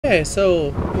Okay,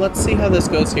 so let's see how this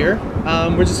goes here.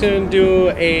 We're just gonna do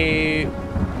a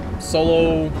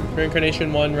solo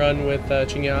Reincarnation 1 run with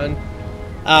Qing.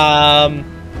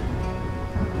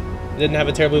 Didn't have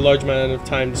a terribly large amount of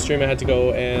time to stream. I had to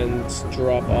go and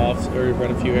drop off or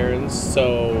run a few errands,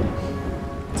 so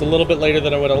it's a little bit later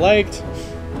than I would have liked,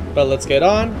 but let's get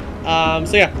on.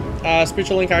 So yeah,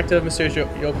 Spiritual Link active, Mysterious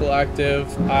Jokul active.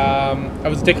 I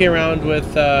was dicking around with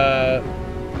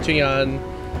Qing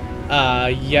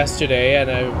yesterday, and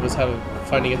I was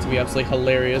finding it to be absolutely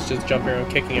hilarious, just jumping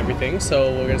around, kicking everything.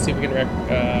 So we're gonna see if we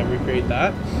can recreate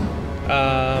that.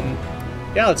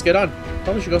 Yeah, let's get on.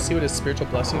 Probably should go see what his spiritual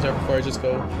blessings are before I just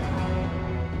go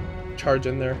charge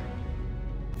in there.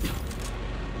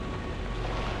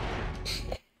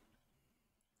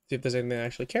 See if there's anything I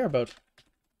actually care about.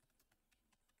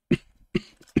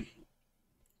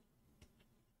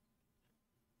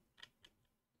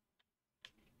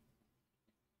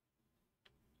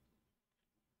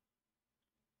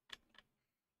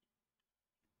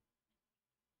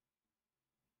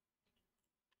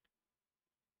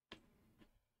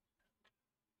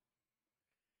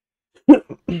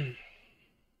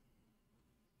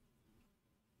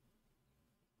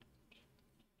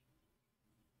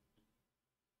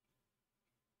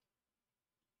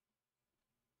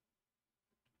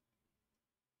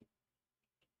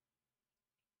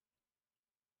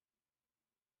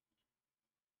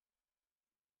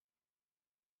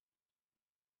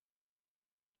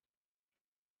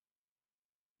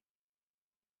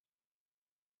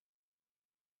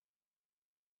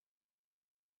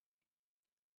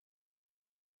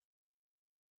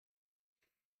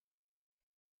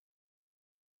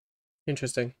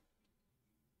 Interesting.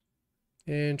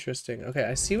 Interesting. Okay,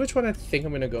 I see which one I think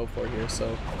I'm gonna go for here,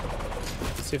 so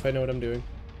let's see if I know what I'm doing.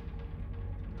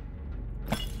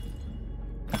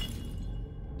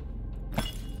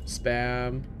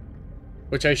 Spam.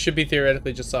 Which I should be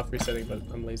theoretically just soft resetting, but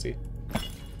I'm lazy.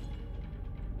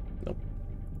 Nope.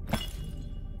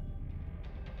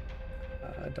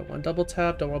 Don't want double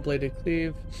tap, don't want bladed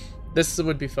cleave. This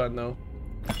would be fun though.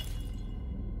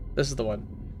 This is the one.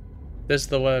 This is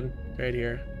the one right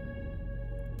here.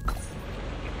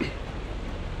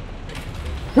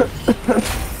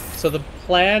 So the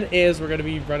plan is we're gonna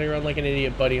be running around like an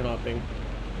idiot buddy hopping.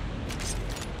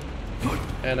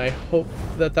 And I hope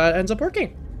that that ends up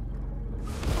working.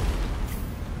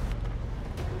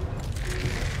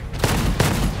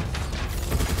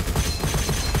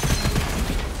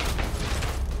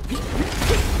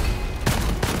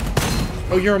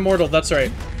 Oh, you're immortal, that's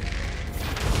right.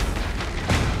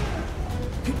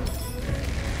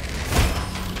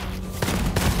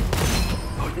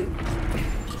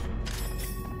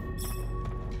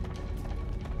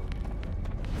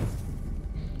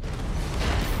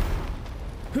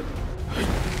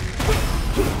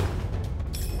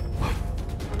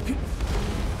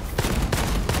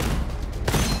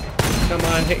 Come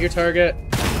on, hit your target.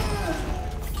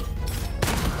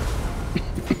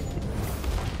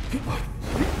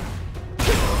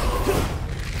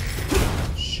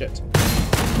 Shit.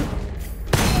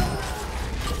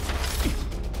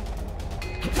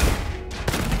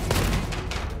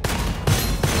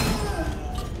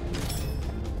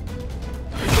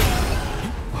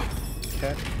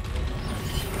 Okay.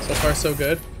 So far, so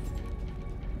good.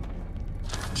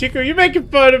 Chico, you're making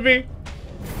fun of me!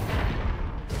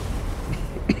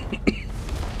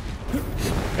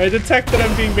 I detect that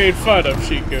I'm being made fun of,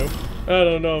 Shiku. I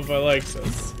don't know if I like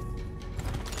this.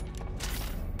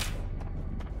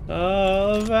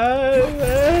 Oh,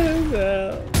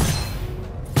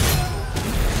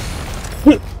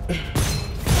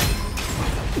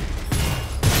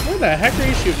 where the heck are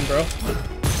you shooting, bro?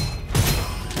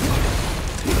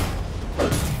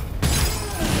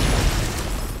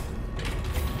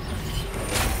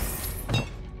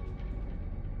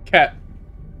 Cat.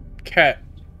 Cat.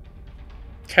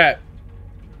 Cat.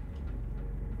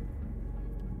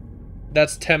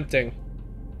 That's tempting.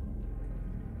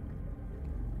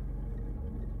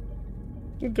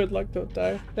 Good luck, don't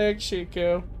die. Thanks,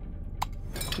 Shiku.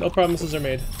 No promises are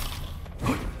made.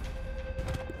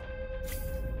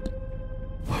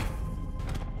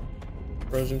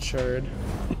 Frozen shard.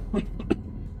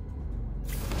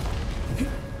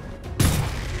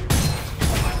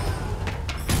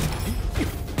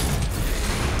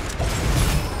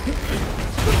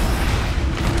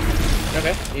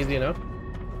 Okay, easy enough.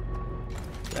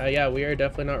 Yeah, we are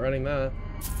definitely not running that.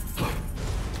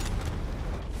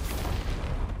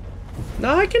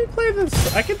 No, I can play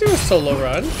this. I can do a solo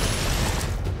run.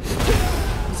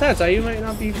 Besides, IU might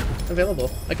not be available.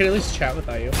 I can at least chat with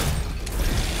IU.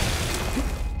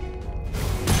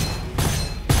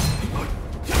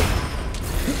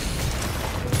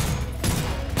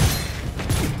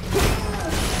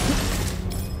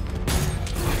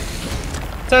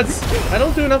 Besides, I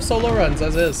don't do enough solo runs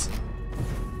as is.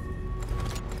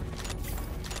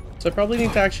 So I probably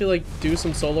need to actually like do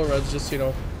some solo runs just, you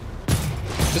know,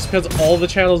 just because all the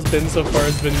channel's been so far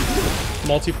has been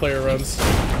multiplayer runs.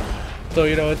 So,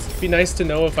 you know, it'd be nice to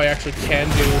know if I actually can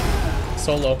do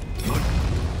solo.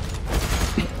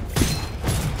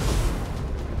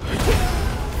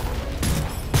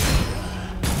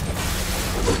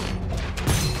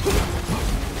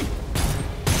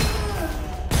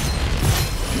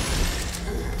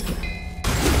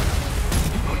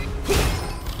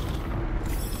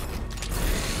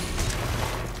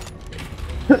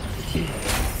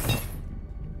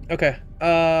 Okay,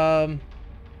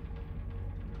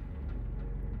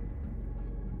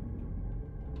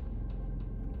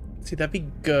 see, that'd be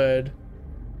good,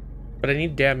 but I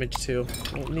need damage too.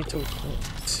 I don't need to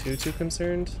too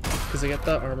concerned, because I get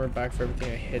the armor back for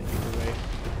everything I hit either way.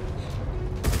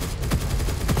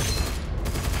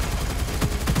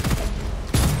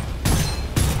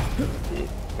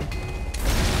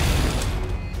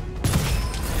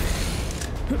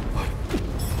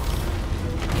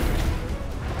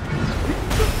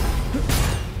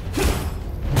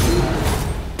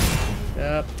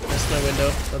 Yep, missed my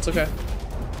window. That's okay.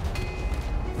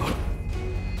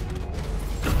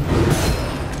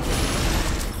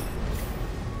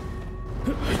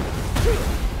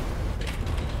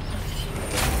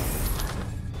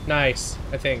 Nice,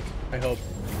 I think. I hope.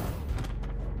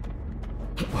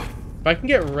 If I can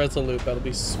get resolute, that'll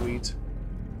be sweet.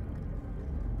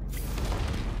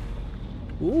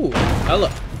 Ooh, hello.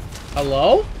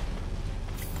 Hello?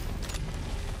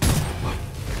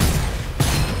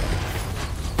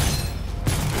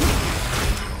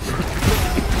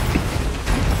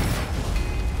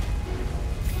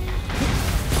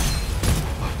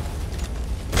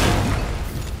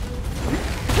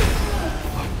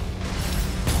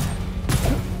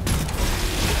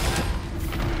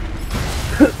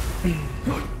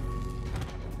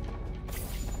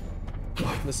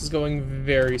 This is going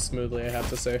very smoothly, I have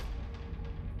to say.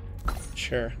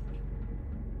 Sure.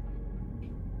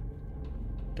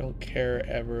 Don't care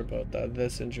ever about that.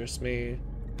 This interests me.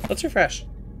 Let's refresh.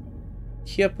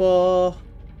 Keeple.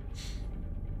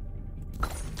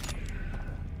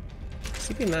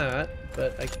 Keeping that,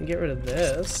 but I can get rid of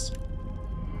this.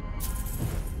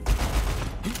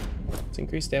 It's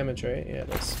increased damage, right? Yeah, it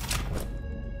is.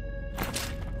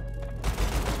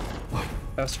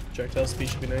 Faster projectile speed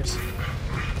should be nice.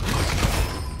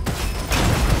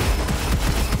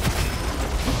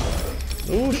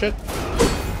 Oh shit.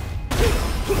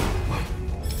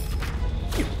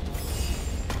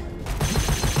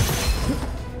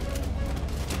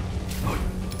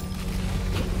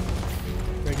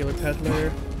 Regular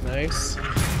peddler, nice.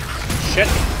 Shit.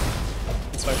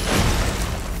 That's fine.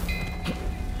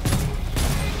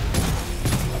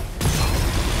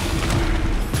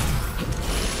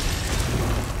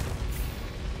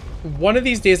 One of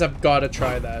these days I've got to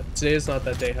try that. Today is not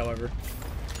that day, however.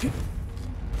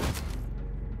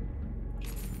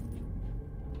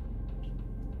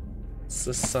 It's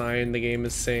a sign the game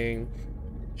is saying...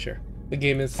 Sure. The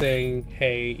game is saying,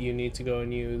 hey, you need to go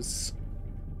and use...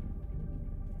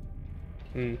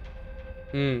 The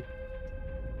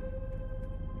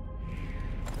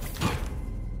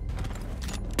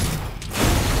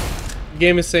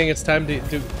game is saying it's time to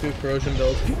do corrosion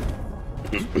build.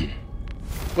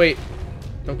 Wait,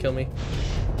 don't kill me.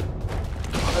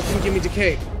 That didn't give me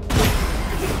decay.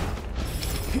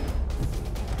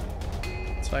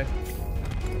 It's fine.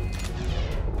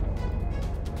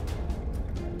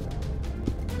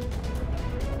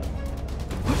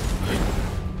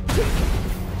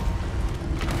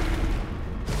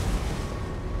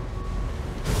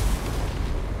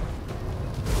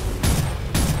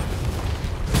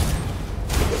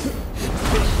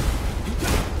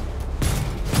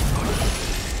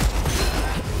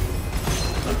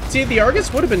 See, the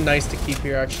Argus would have been nice to keep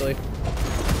here, actually.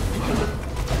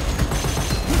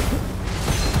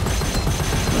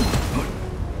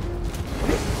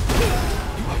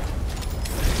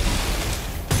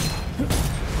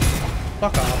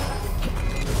 Fuck off.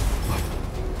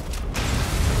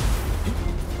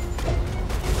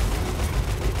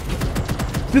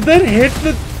 Did that hit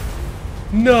the...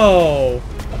 No.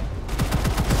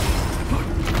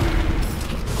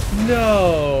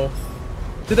 No.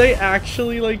 Did I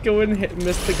actually, like, go and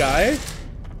miss the guy?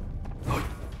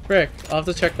 Frick. I'll have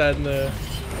to check that in the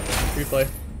replay.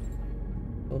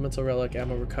 Elemental relic,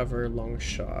 ammo recover, long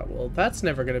shot. Well, that's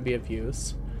never gonna be of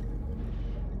use.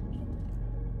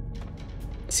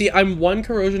 See, I'm one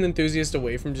corrosion enthusiast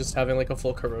away from just having, like, a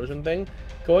full corrosion thing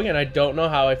going, and I don't know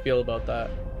how I feel about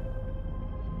that.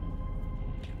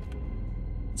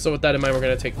 So with that in mind, we're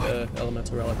gonna take the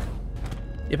elemental relic.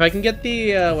 If I can get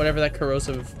the whatever that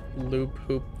corrosive loop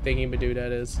hoop thingy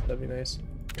madoodad is, that'd be nice.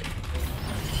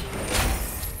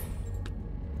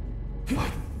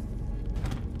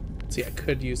 See, I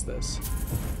could use this.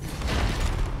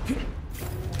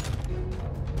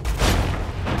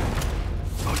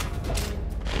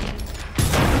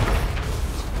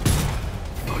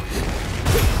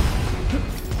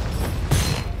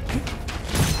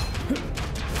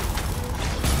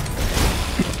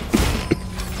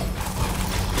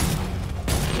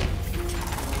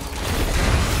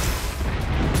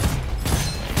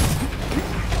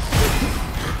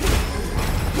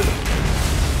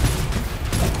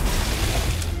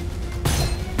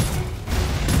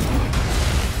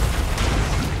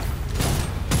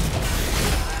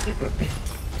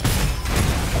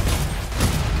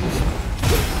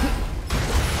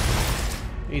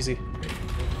 Easy.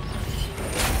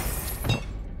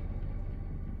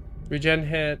 Regen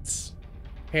hits,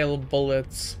 hail of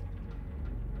bullets.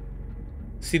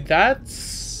 See,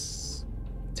 that's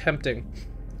tempting.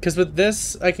 Because with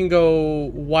this, I can go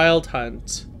Wild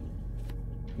Hunt.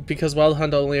 Because Wild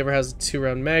Hunt only ever has a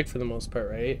 2-round mag for the most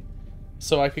part, right?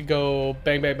 So I could go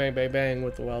bang, bang, bang, bang, bang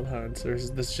with the Wild Hunt. Or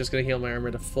is this just going to heal my armor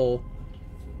to full?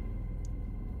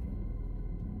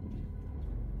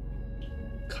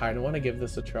 Kind of want to give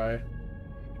this a try.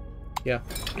 Yeah.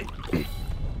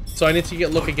 So I need to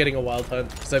look at getting a Wild Hunt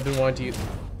because I've been wanting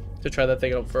to try that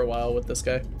thing out for a while with this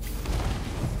guy.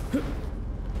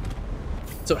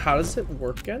 So how does it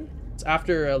work again? It's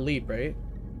after a leap, right?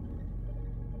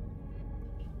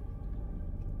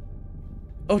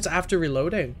 Oh, it's after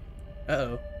reloading.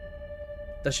 Uh-oh.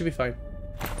 That should be fine.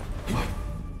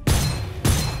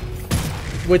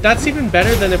 Wait, that's even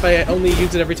better than if I only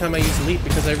use it every time I use leap,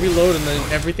 because I reload and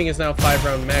then everything is now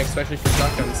 5-round mag, especially for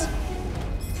shotguns.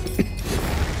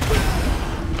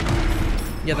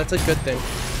 Yeah, that's a good thing.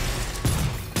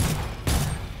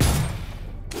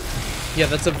 Yeah,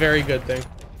 that's a very good thing.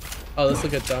 Oh, this will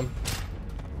get dumb.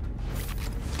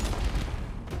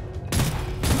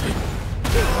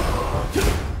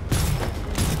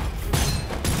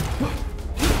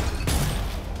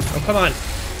 Oh, come on.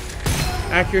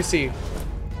 Accuracy.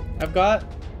 I've got...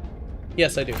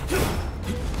 Yes, I do. I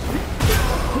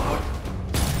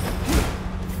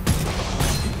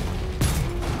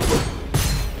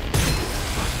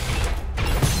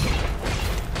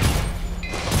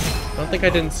don't think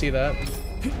I didn't see that.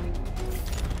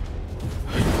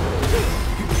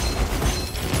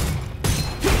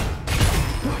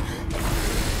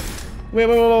 Wait,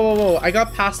 whoa. I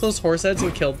got past those horse heads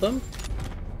and killed them?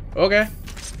 Okay.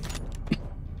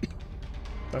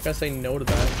 Not gonna say no to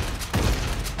that.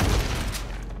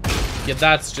 Yeah,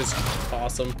 that's just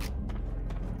awesome.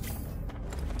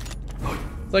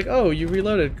 It's like, oh, you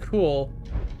reloaded. Cool.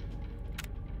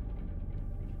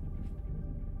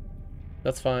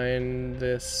 That's fine.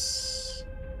 This...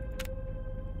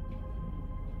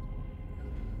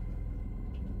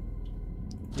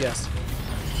 Yes.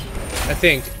 I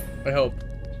think. I hope.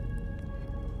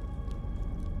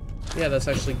 Yeah, that's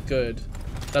actually good.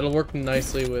 That'll work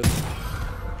nicely with...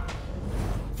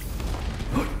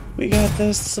 We got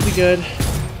this. This will be good.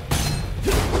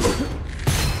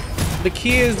 The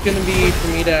key is going to be for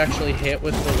me to actually hit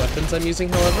with the weapons I'm using,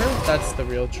 however. That's the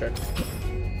real trick.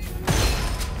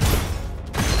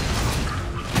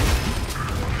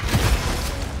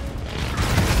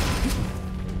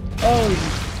 Oh,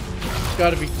 you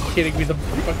gotta be kidding me. The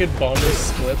fucking bomber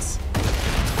splits.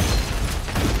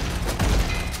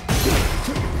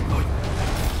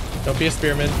 Don't be a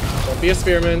spearman. Don't be a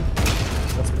spearman.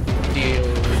 Let's deal.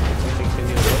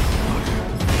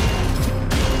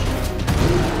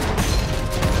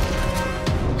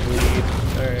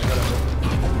 Alright, whatever.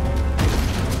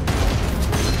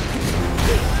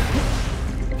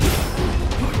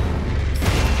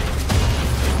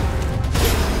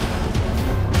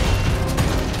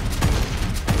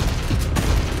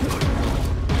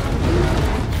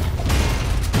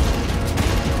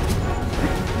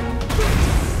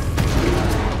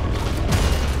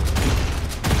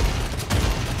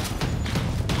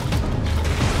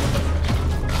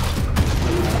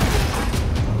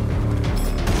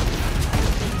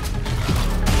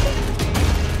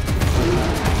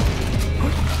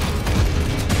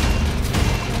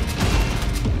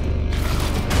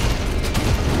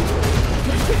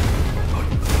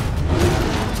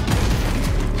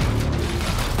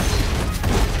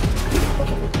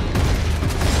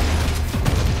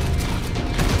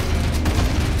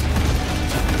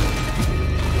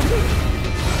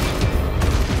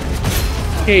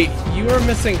 Okay, you are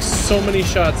missing so many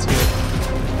shots here.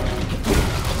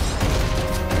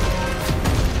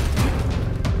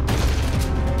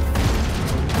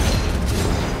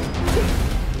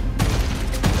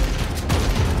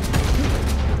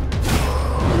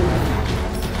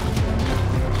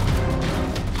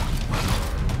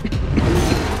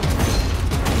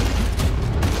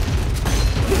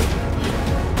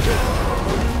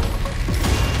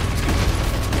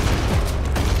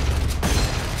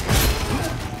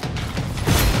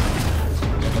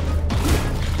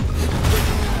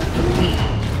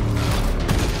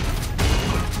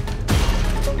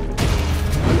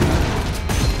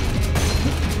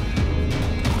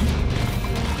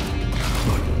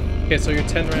 Okay, so your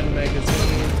 10 round magazine.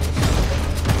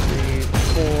 3,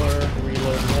 4.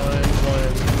 Reload 1.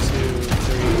 1, 2,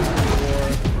 3, 4.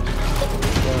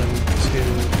 1, 2,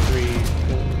 3,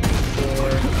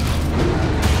 4.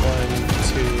 1,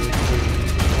 2, 3,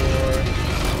 4.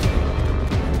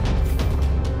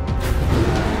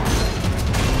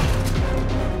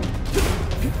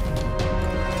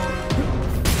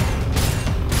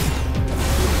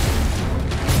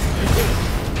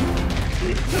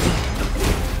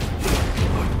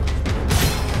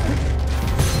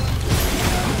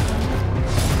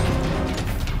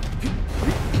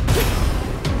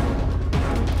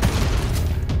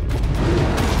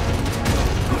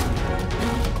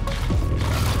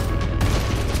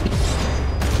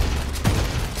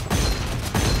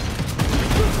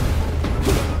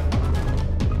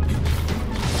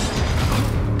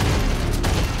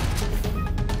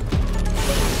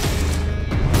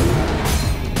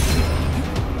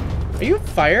 Are you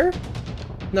fire?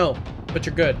 No, but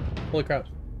you're good. Holy crap.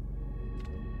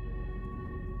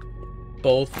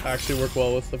 Both actually work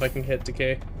well with if I can hit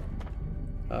decay.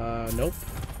 Nope.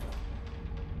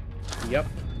 Yep.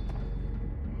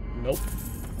 Nope.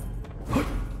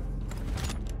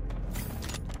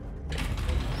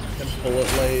 And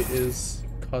bullet light is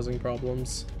causing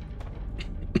problems.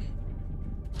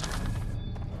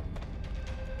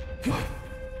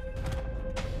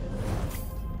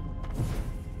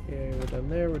 Okay, we're done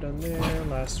there, we're done there.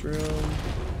 Last room.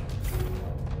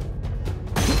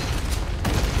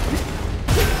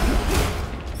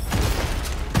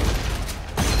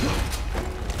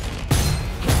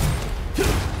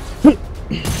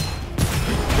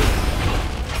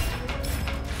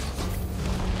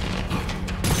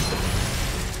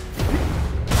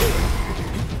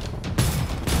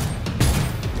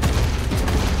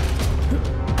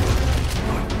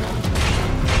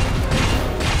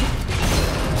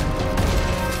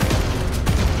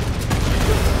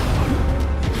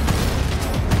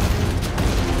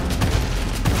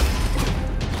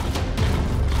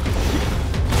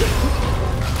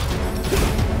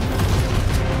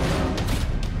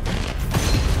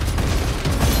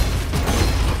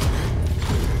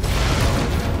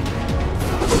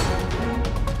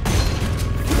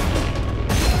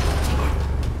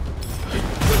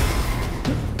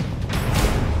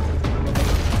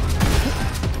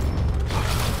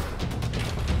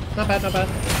 Not bad, not bad.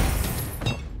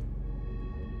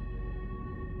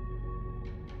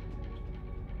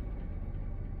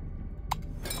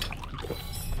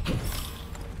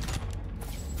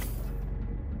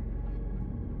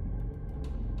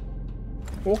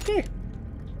 Okay.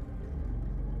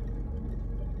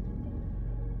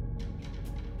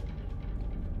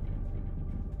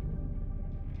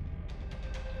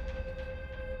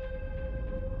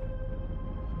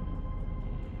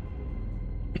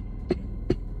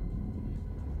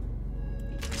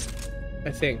 I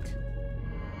think.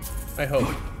 I hope.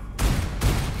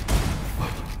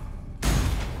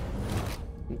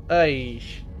 Ay.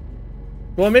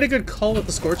 Well, I made a good call with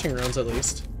the scorching rounds at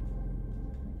least.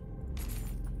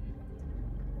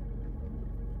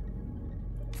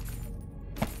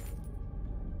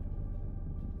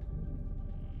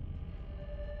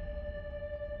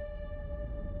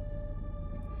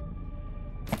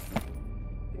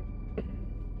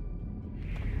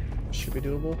 Should be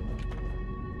doable.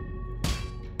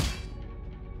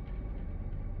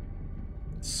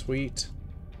 Sweet.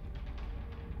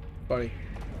 Funny.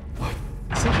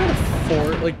 Some kind of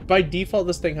 4, like by default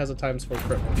this thing has a ×4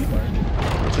 crit multiplier,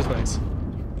 which is nice.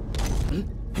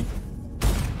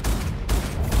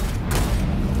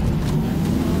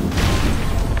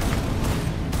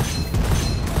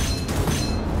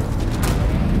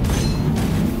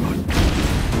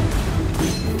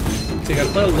 So you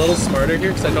gotta play a little smarter here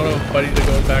because I don't have a buddy to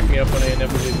go and back me up when I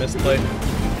inevitably misplay.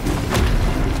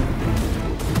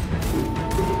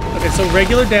 Okay, so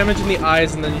regular damage in the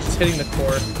eyes, and then you're just hitting the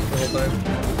core the whole time.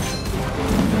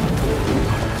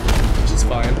 Which is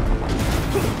fine.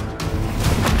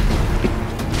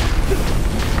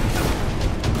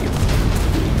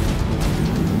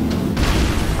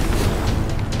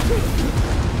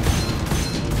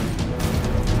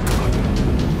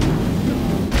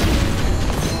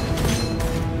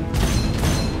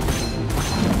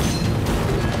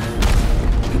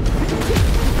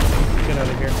 Get out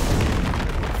of here.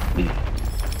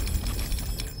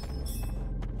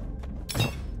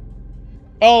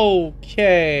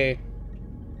 Okay.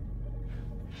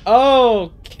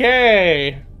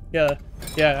 Okay. Yeah,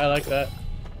 I like that.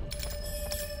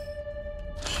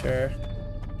 Sure.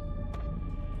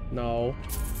 No.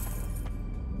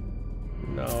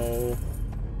 No.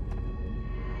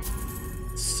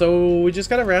 So we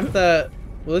just gotta ramp that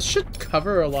Well, this should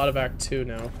cover a lot of Act 2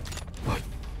 now.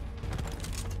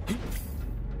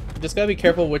 Just gotta be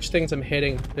careful which things I'm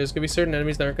hitting. There's gonna be certain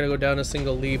enemies that aren't gonna go down a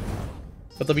single leap.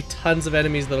 But there'll be tons of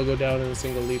enemies that'll go down in a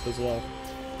single leap as well.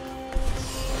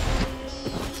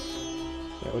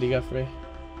 Yeah, what do you got for me?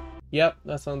 Yep,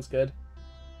 that sounds good.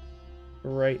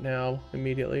 Right now,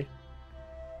 immediately.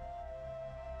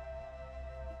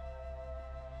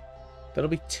 That'll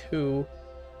be 2.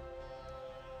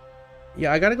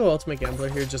 Yeah, I gotta go Ultimate Gambler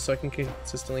here just so I can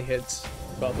consistently hit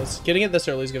about this. Getting it this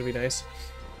early is gonna be nice.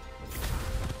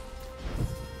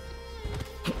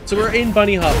 So we're in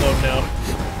bunny hop mode now.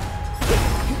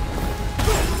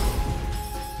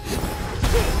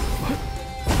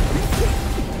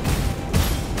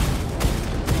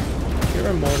 You're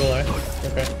immortal, eh?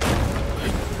 Okay.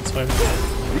 That's fine.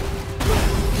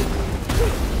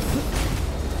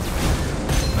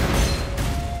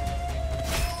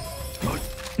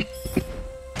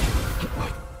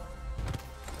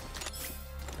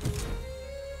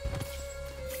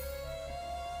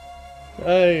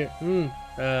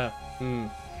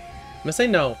 I'm gonna say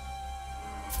no.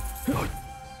 Don't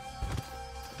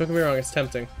get me wrong, it's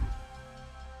tempting.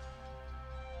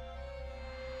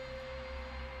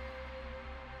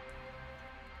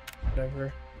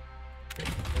 Whatever.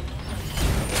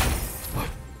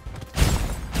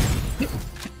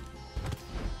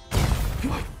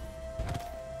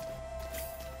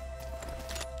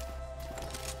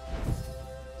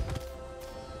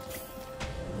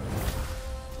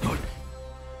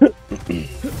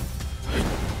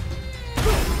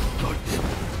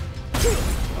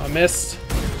 I missed.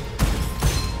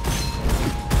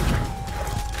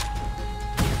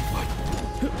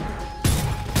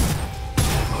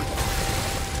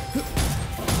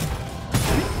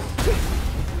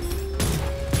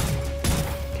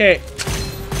 Okay.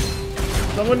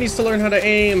 Someone needs to learn how to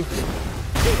aim.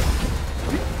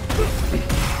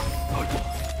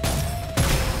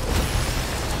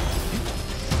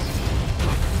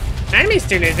 Hi,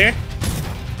 Mr. Lizard.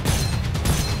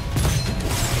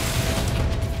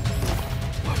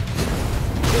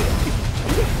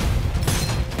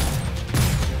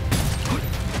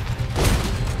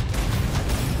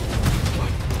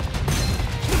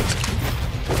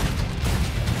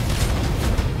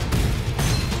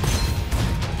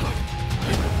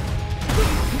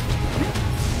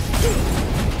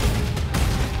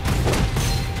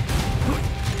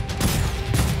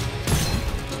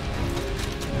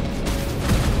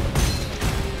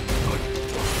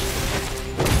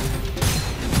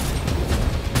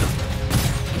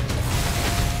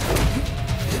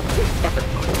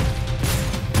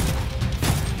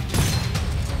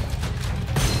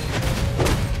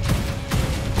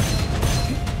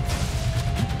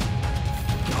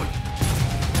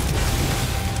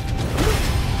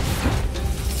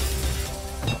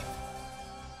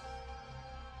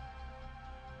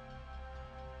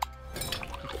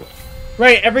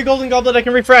 Right, every golden goblet I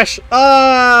can refresh.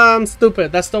 I'm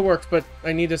stupid. That still works, but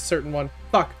I need a certain one.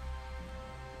 Fuck.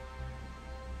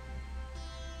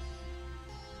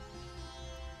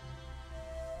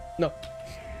 No.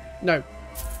 No.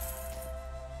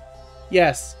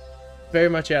 Yes. Very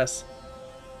much yes.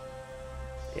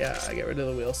 Yeah, I get rid of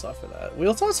the wheel saw for that.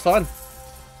 Wheel saw's fun.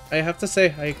 I have to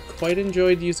say, I quite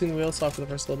enjoyed using the wheel saw for the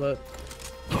first little bit.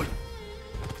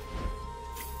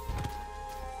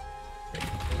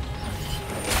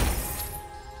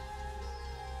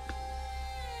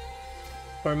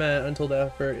 Torment until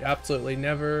death for absolutely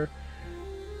never.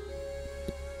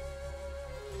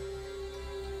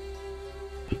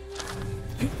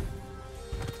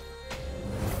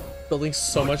 Building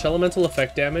so much elemental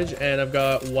effect damage, and I've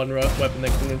got one weapon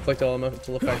that can inflict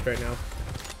elemental effect right now.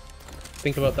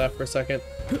 Think about that for a second.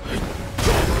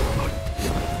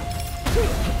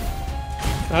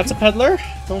 That's a peddler.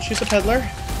 Don't shoot the peddler.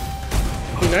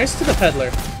 Be nice to the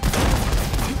peddler.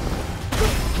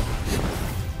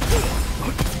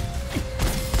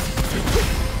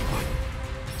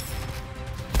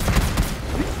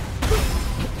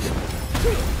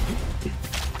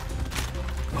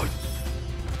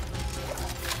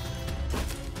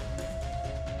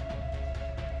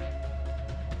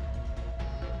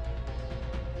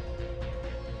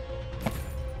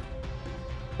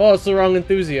 Oh, it's the wrong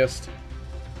enthusiast.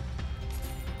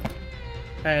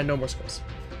 And no more skulls.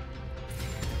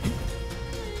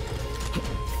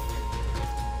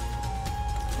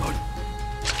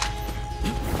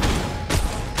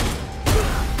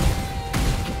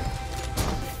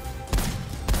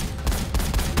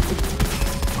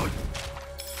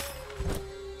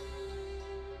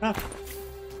 Ah.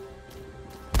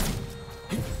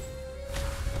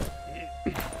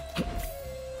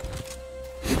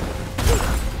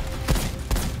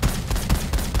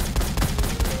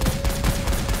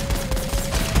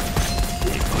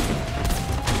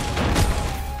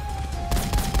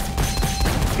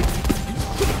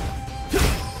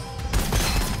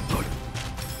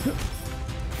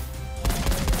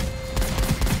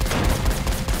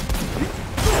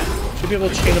 Should be able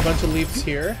to chain a bunch of leaps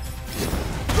here.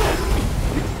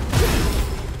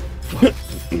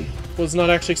 Was not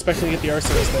actually expecting to get the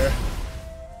arsonist there.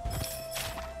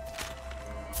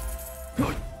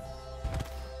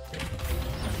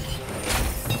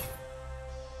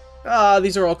 Ah,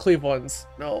 these are all cleave ones.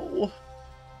 No.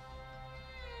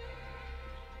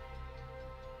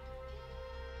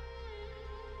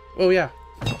 Oh, yeah.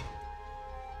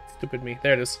 Stupid me.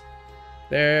 There it is.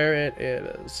 There it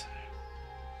is.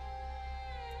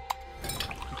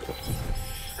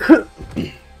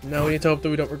 Now we need to hope that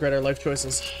we don't regret our life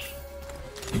choices.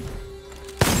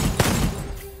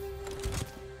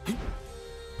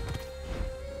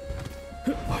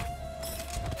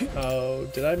 Oh,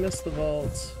 did I miss the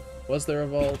vault? Was there a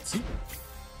vault?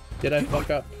 Did I fuck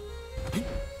up?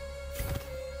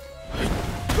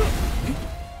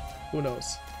 Who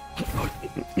knows?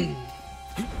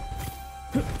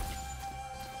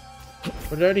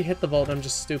 Or did I already hit the vault and I'm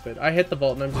just stupid? I hit the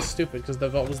vault and I'm just stupid because the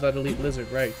vault was that elite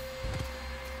lizard, right?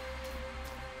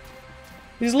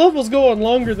 These levels go on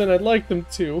longer than I'd like them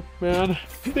to, man.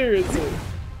 Seriously.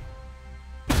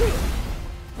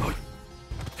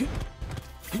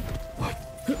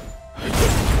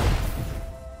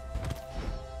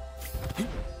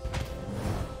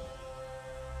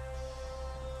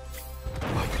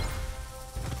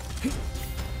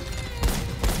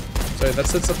 Sorry, that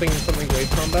said something wave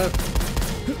combat.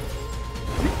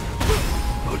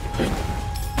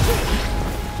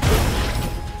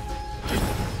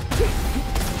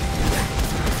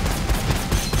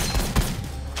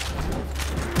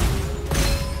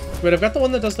 Wait, I've got the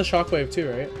one that does the shockwave too,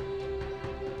 right?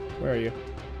 Where are you?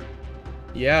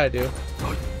 Yeah, I do.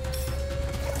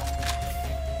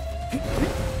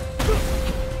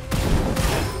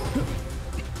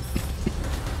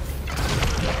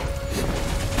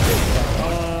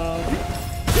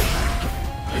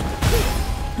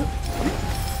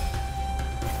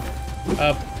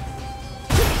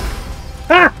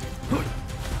 Ah!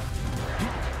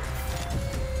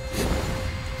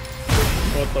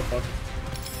 What the fuck?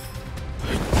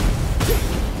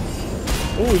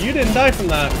 Ooh, you didn't die from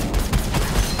that.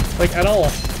 Like, at all.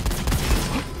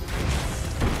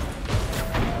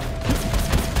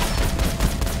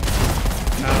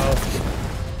 Ow.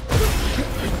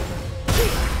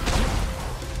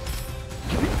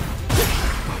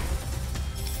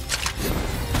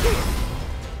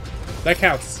 That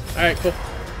counts. Alright, cool.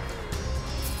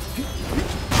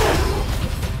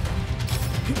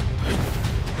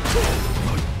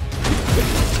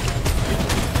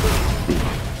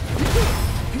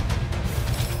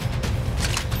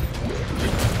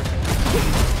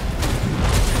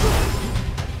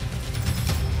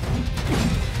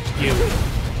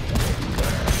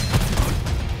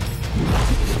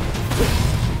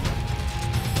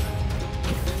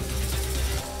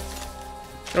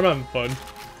 I'm having fun.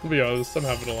 I'll be honest, I'm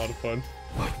having a lot of fun.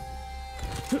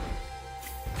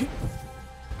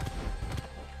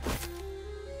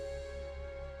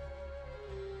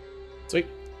 Sweet.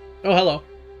 Oh, hello.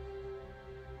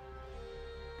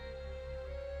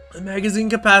 The magazine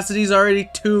capacity is already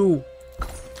 2.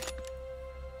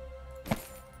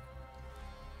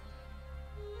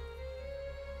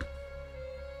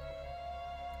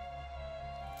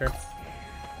 Here.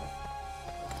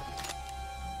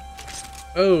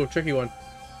 Oh, tricky one.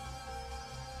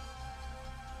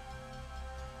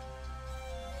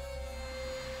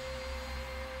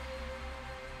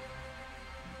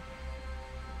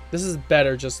 This is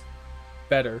better, just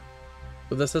better.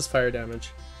 But this is fire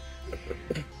damage.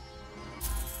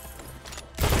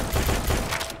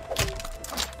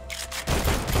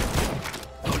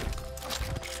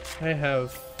 I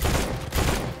have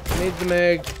made the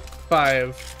mag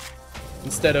 5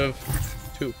 instead of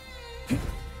 2.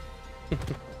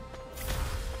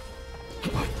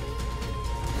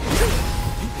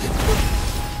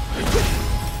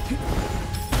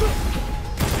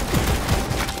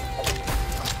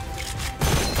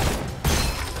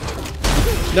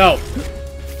 No.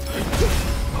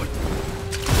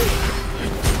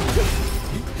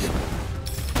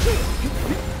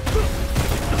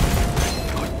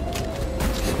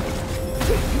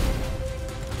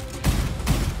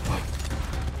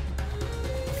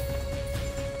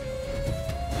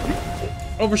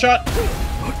 Overshot.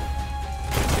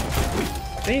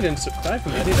 They didn't die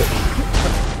from that either.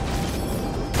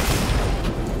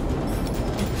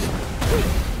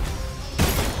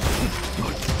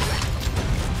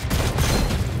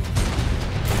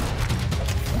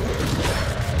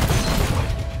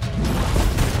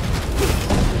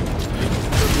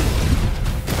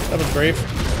 That was brave.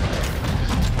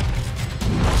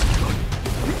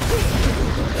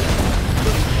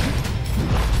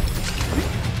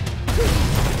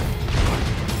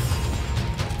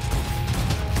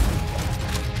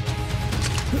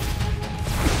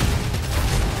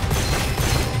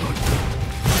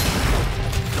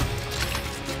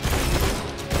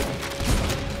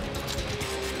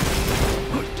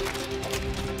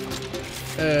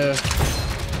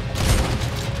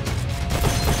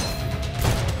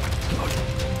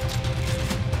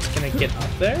 can't get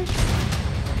up there?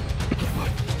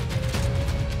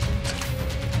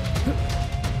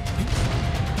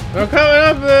 I'm coming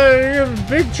up there, you're in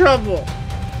big trouble.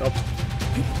 Nope.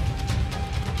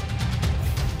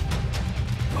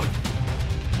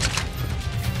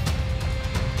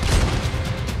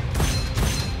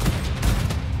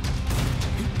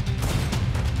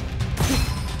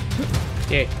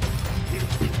 Okay.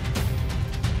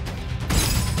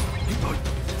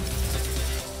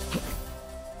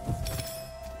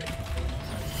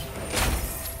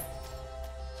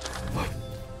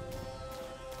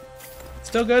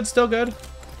 Still good, still good.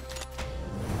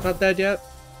 Not dead yet.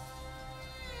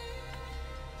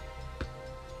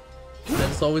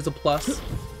 That's always a plus.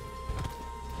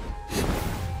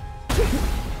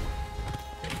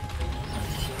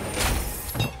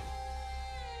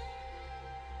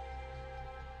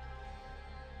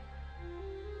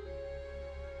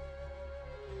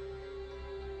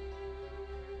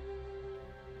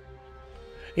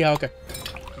 Yeah, okay.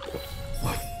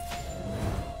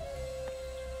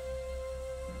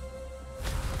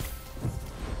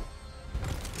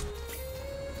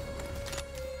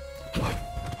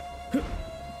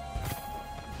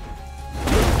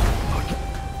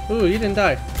 Ooh, you didn't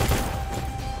die.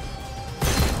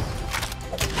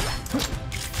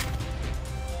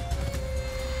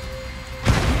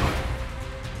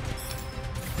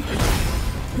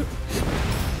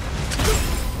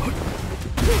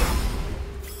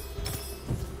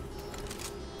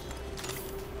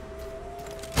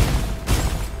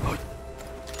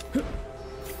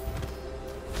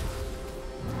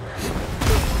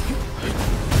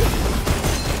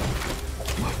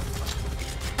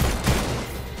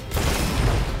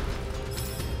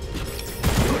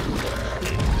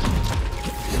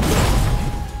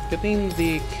 Good thing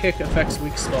the kick affects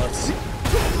weak spots.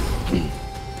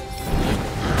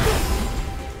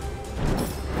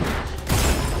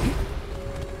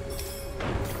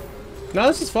 No,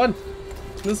 this is fun.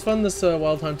 This is fun, this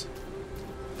wild hunt.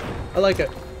 I like it.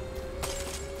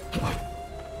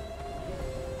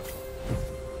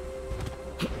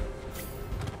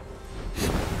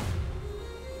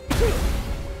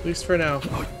 At least for now.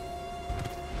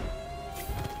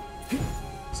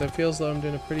 Because it feels though I'm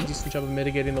doing a pretty decent job of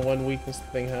mitigating the one weakness the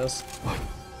thing has.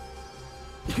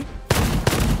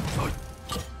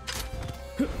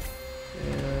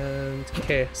 And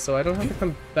okay, so I don't have to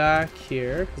come back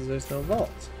here because there's no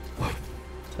vault.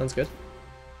 Sounds good.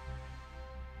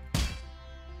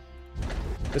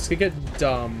 This could get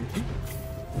dumb.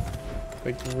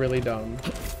 Like really dumb.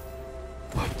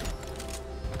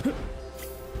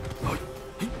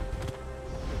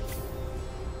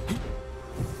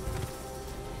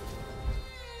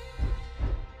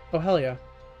 Oh hell yeah.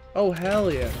 Oh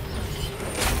hell yeah.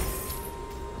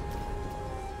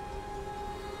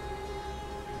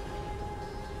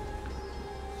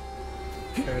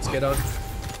 Okay, let's get on.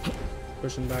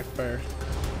 Pushing back fire.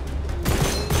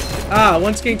 Ah,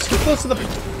 once getting too close to the...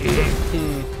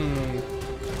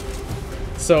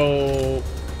 So...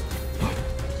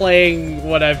 playing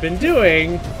what I've been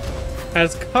doing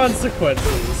has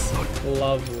consequences.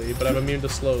 Lovely, but I'm immune to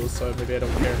slows, so maybe I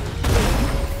don't care.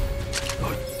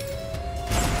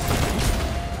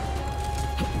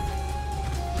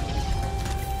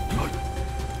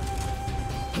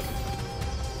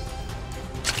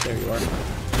 There you are.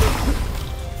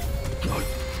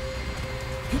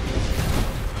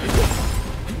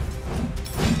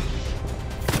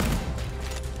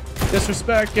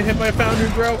 Disrespect, get hit by a foundry,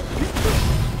 bro.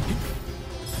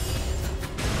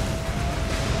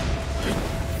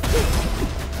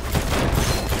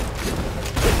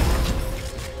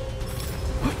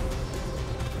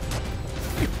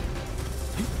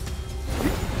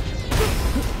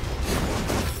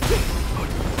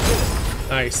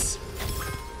 Nice.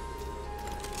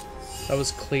 That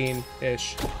was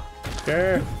clean-ish.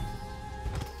 Sure. So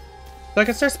I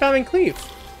can start spamming cleave.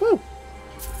 Woo!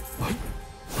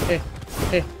 Hey,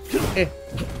 hey, hey.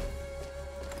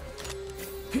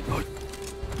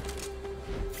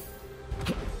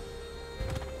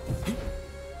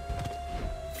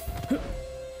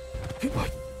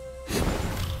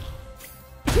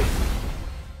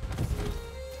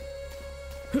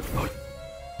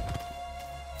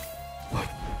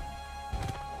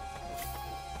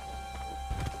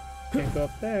 Can't go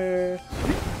up there.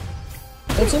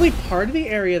 Oh, it's only part of the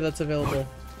area that's available.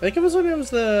 I think it was when it was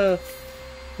the...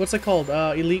 What's it called?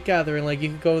 Elite Gathering. Like, you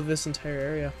could go this entire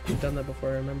area. We've done that before,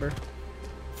 I remember.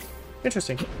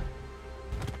 Interesting.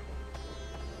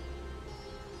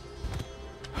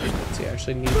 Let's see, I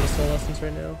actually need the soul lessons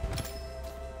right now.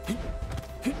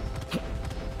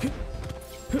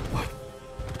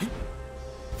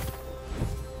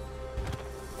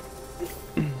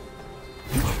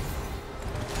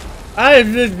 I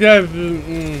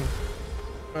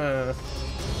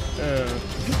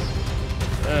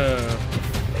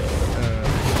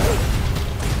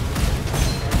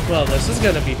well, this is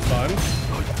gonna be fun.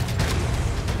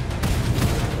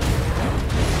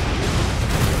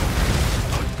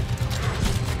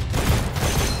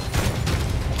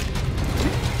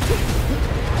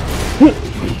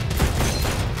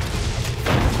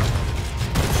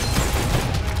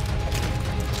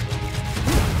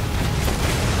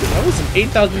 That was an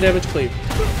 8,000 damage cleave.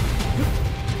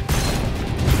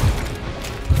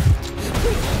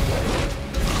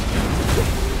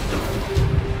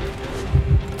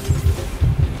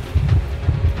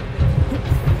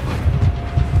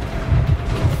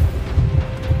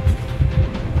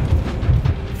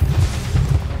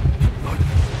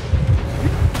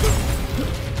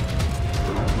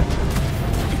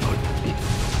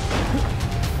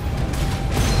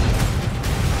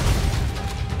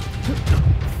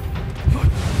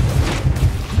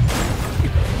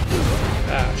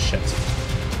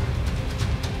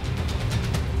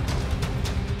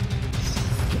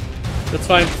 That's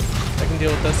fine. I can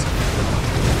deal with this.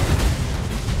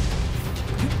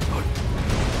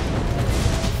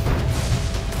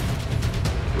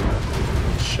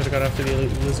 Should have got after the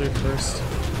elite lizard first.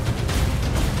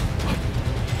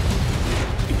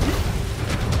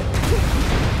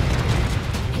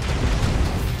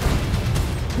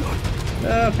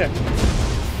 Okay.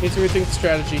 Need to rethink the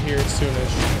strategy here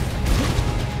soonish.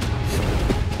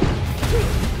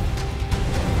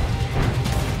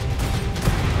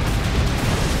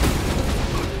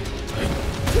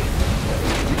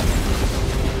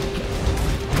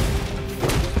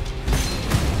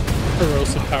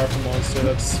 Corrosive powerful monster,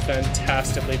 that's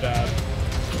fantastically bad.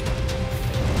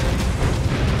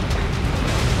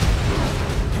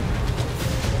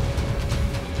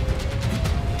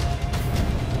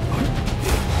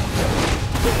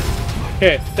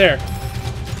 Okay, there.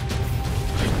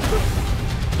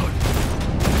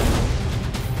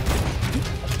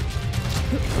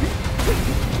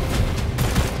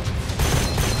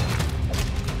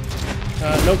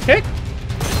 No kick?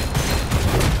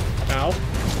 Ow.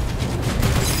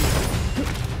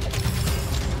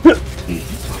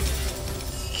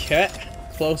 Okay,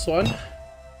 close one.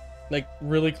 Like,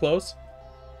 really close.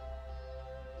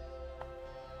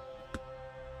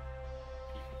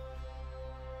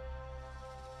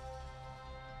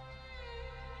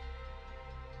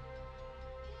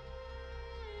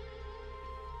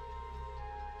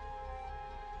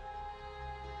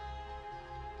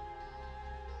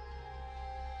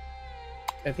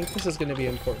 I think this is going to be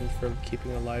important for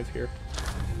keeping alive here.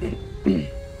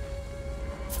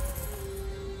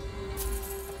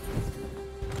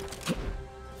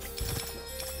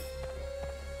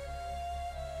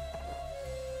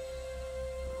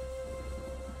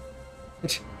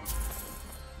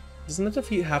 Doesn't it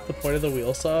defeat half the point of the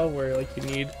wheel saw, where like you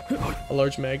need a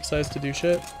large mag size to do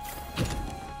shit?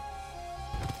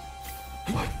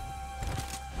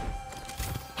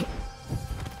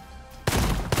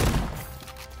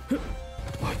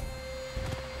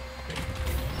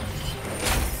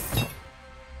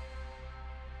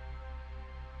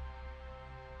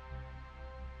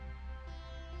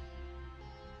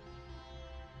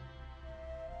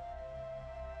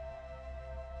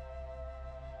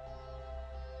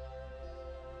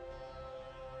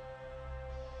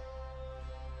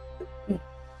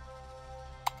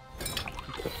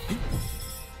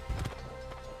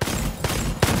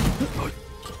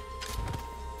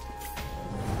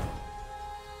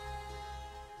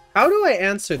 How do I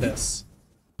answer this?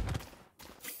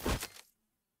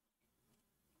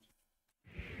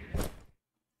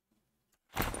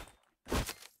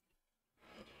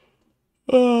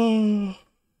 Oh,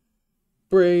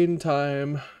 brain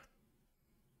time.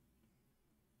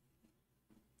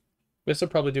 This will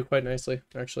probably do quite nicely,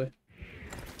 actually.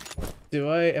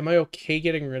 Am I okay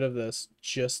getting rid of this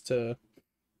just to...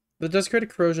 That does create a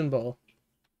corrosion ball.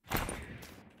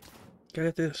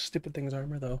 Gotta get the stupid thing's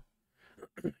armor, though.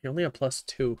 You're only a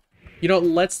 +2. You know,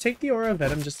 let's take the Aura of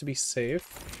Venom just to be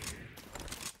safe.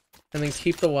 And then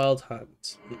keep the Wild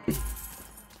Hunt.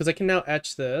 Because I can now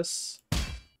etch this.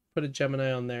 Put a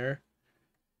Gemini on there.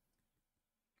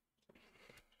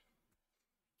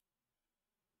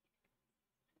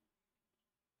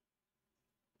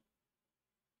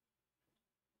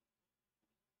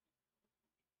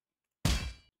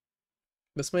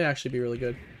 This might actually be really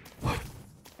good.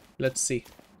 Let's see.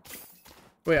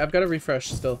 Wait, I've got to refresh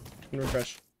still. I can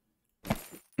refresh.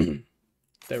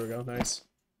 There we go, nice.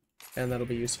 And that'll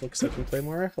be useful because I can play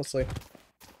more recklessly.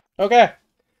 Okay!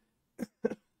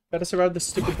 Gotta survive this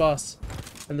stupid boss.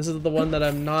 And this is the one that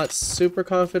I'm not super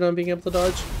confident on being able to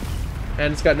dodge.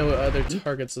 And it's got no other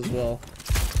targets as well.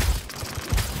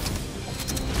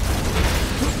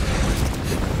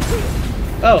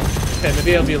 Oh, okay,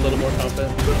 maybe I'll be a little more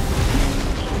confident.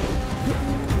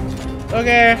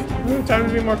 Okay, time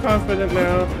to be more confident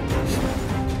now.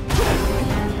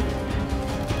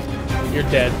 You're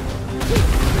dead.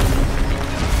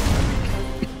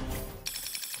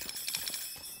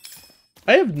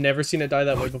 I have never seen it die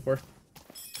that way before.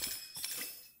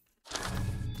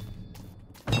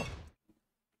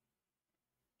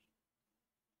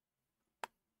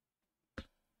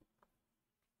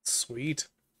 Sweet.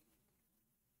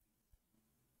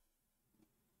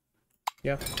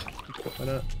 Yeah, why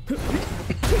not?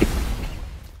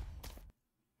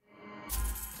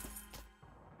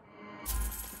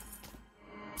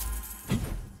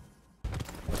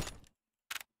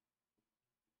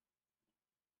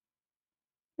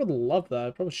 I would love that.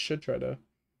 I probably should try to.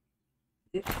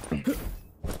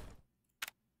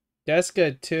 That's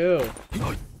good too.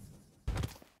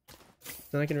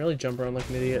 Then I can really jump around like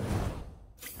an idiot.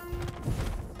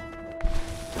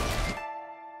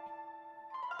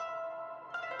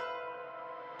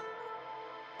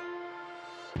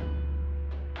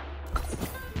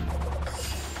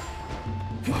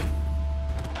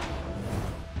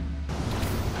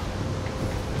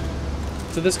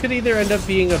 So this could either end up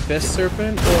being Abyss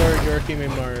Serpent or Yorihime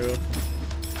Maru.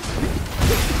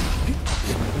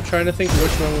 I'm trying to think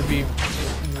which one would be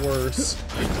worse.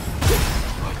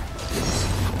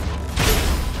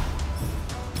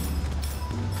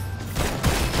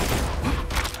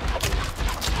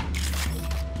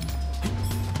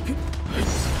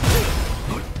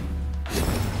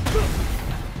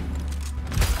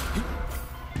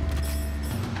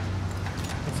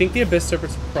 I think the Abyss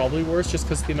Serpent's probably worse just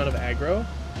because of the amount of aggro.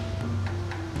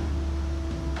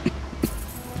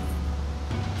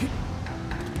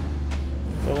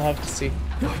 But we'll have to see.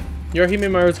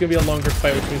 Yorihime Maru is going to be a longer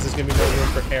fight, which means there's going to be more room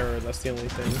for error. That's the only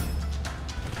thing.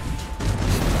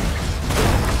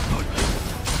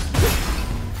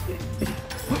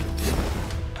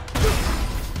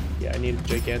 Yeah, I need a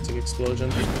gigantic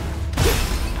explosion.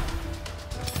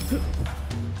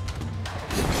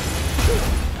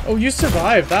 Oh, you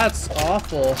survived. That's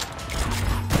awful.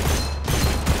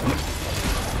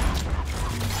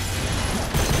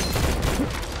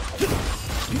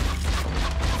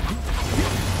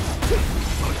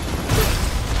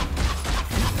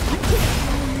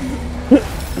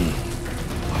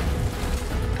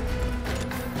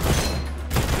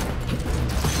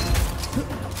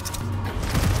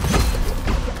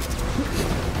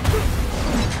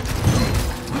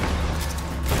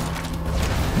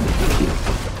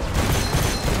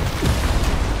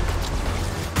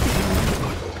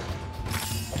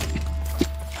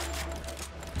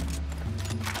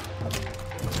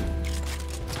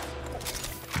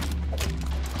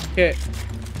 Okay.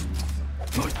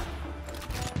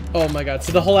 Oh my god,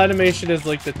 so the whole animation is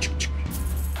like the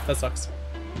that sucks.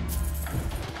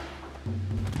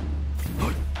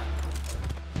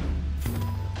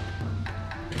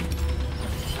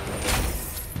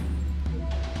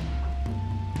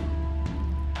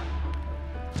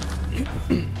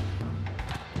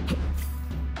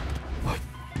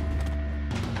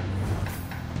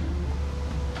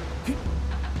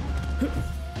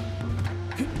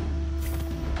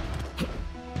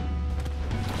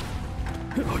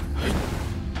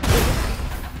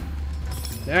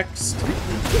 Next.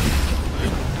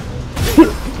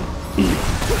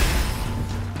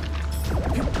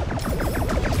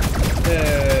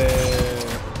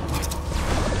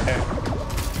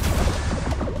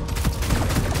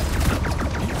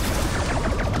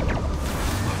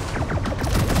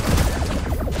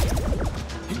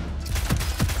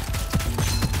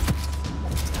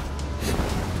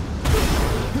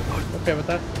 Okay with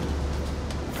that.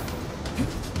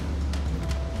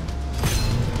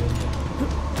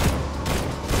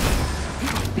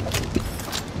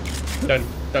 Done,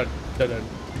 done, done, done.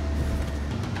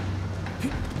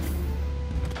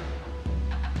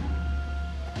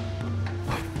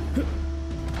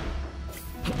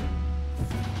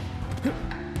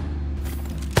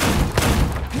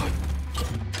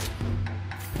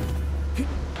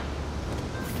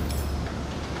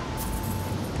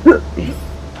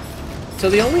 So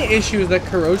the only issue is that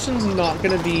corrosion's not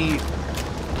going to be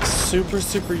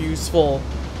super useful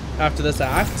after this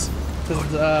act,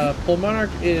 because Pole Monarch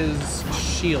is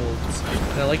shields,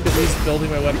 and I like at least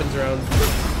building my weapons around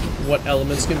what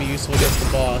elements can be useful against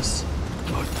the boss.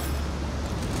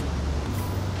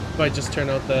 Might just turn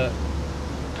out that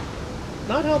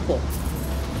not helpful.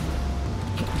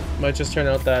 Might just turn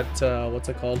out that what's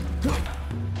it called?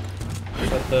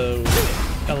 But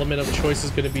the element of choice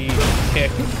is going to be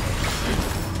kick.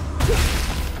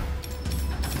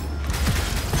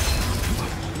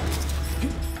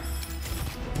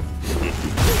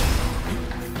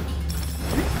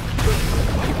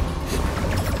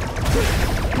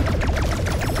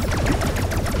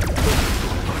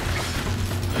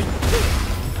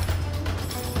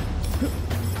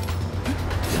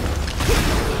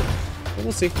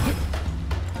 We'll see.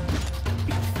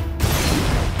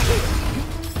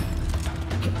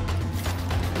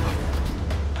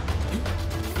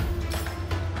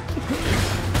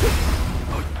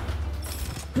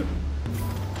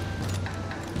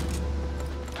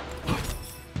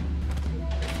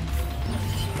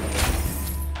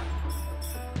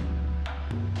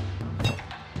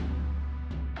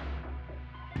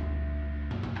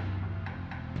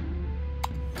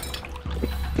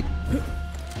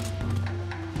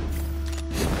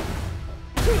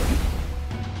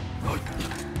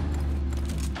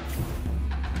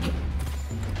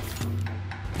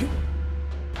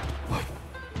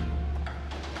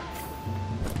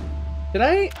 Did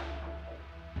I?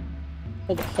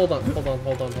 Hold on.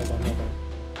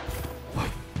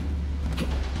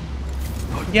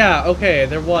 Yeah, okay,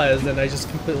 there was, and I just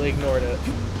completely ignored it.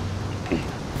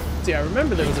 See, I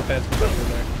remember there was a phantom fountain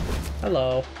there.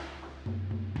 Hello.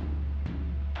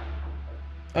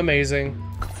 Amazing.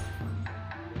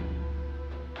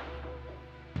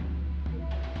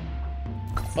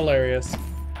 Hilarious.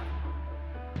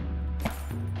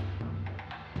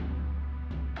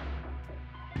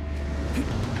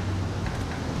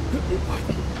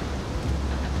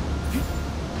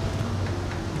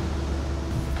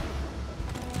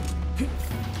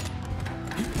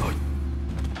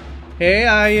 Hey,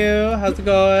 Ayu, how's it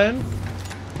going?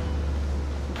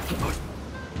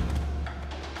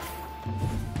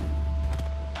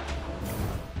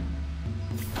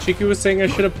 Chiku was saying I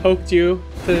should have poked you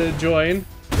to join.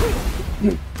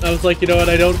 I was like, you know what,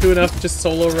 I don't do enough just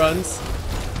solo runs.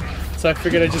 So I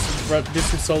figured I'd just do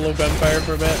some solo gunfire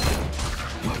for a bit.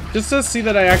 Just to see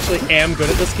that I actually am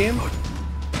good at this game.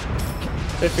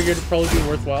 I figured it'd probably be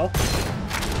worthwhile.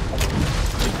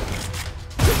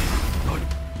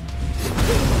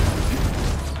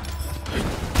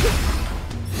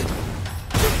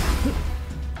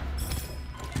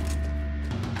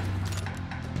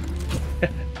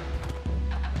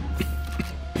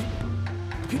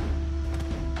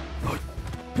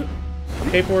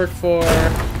 Paperwork for...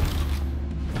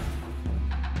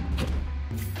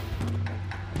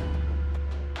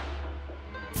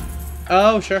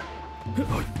 Oh, sure.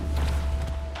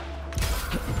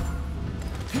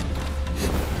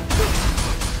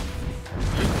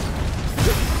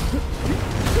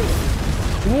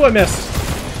 Ooh, I missed.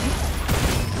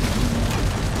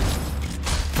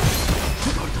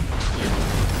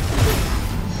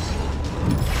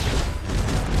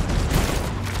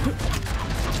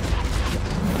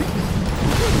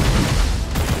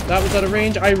 That was out of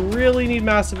range. I really need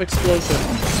massive explosion,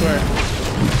 I swear.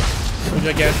 Or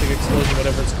gigantic explosion,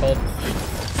 whatever it's called.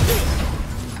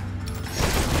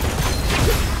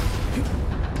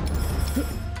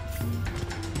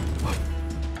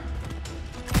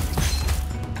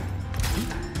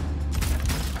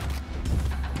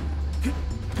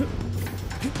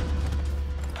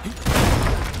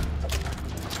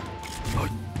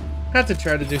 I have to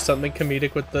try to do something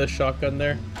comedic with the shotgun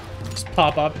there. Just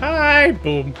pop up. Hi!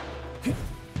 Boom.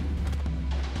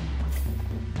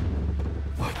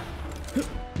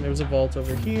 There's a vault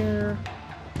over here.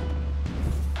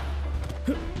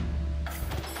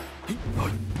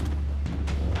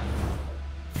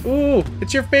 Ooh!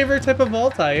 It's your favorite type of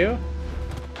vault, Ayu.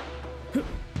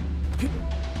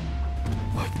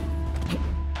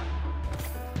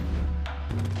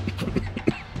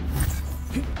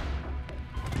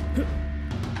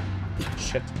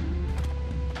 Shit.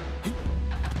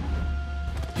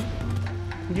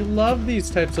 You love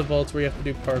these types of vaults where you have to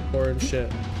do parkour and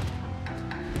shit.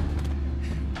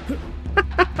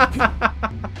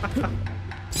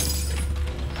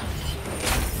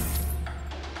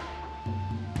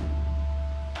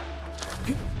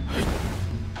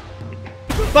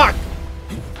 Fuck!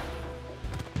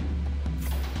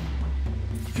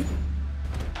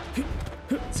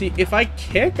 See, if I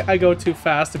kick, I go too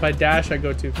fast. If I dash, I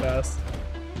go too fast.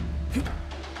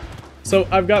 So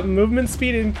I've got movement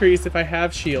speed increase if I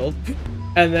have shield,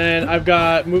 and then I've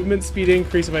got movement speed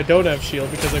increase if I don't have shield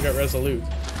because I've got resolute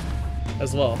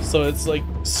as well. So it's like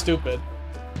stupid.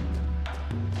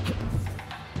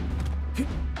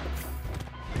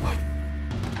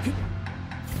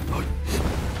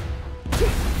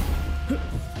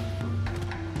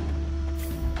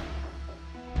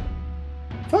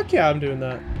 Fuck Fuck yeah, I'm doing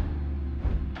that.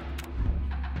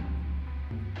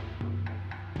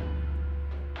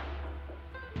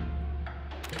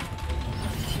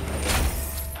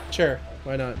 Sure,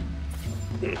 why not?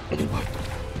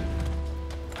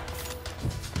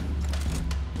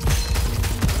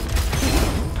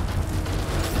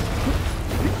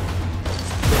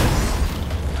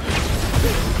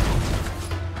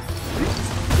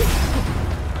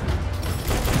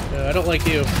 No, I don't like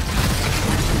you.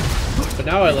 But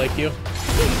now I like you.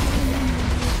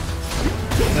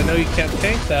 And I know you can't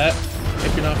tank that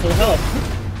if you're not full health.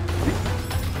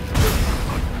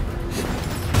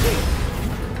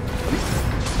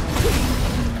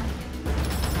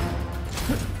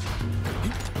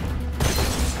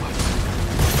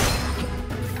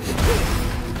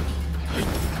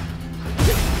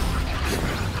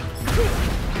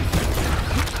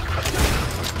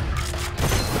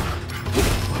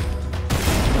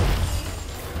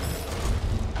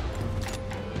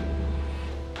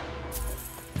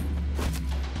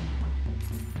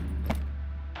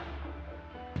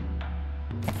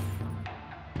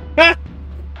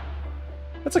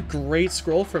 That's a great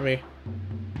scroll for me.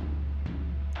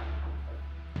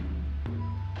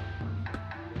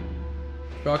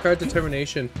 Rock Art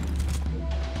Determination.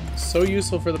 So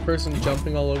useful for the person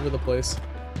jumping all over the place.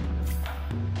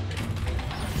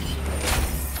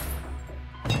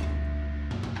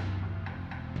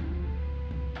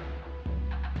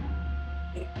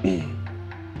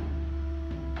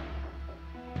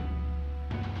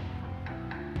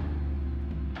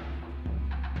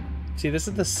 See, this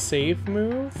is the safe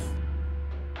move,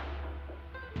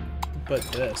 but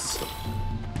this.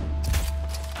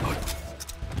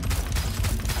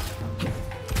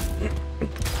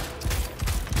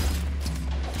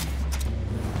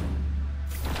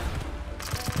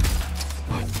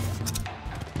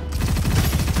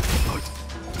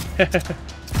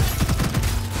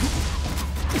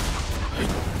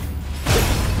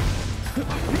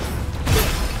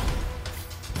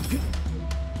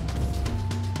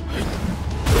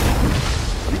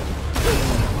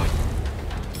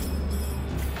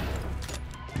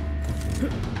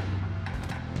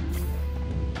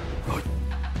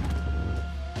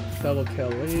 Double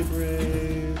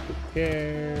calibrate, who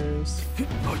cares?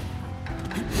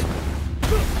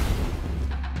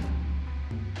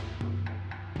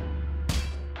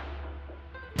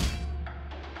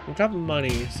 I've got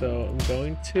money, so I'm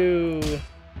going to...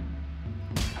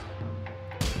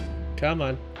 Come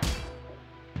on.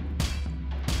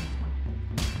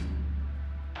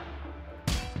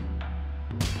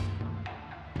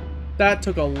 That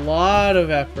took a lot of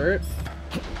effort.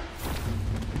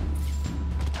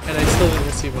 And I still didn't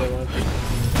receive what I want.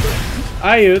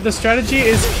 Ayu, the strategy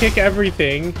is kick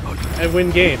everything and win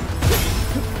game.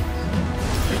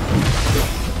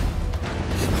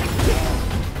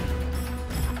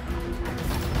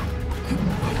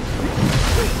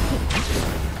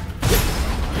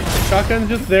 Shotgun's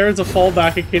just there as a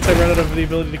fallback in case I run out of the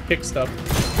ability to kick stuff.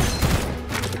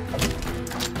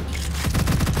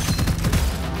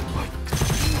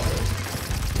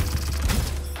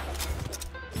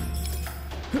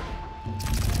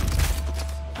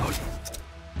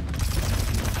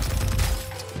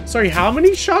 Sorry, how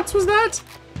many shots was that?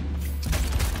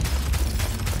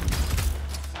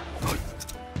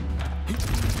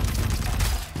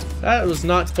 That was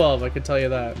not 12, I can tell you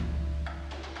that.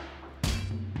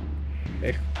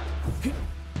 Hey.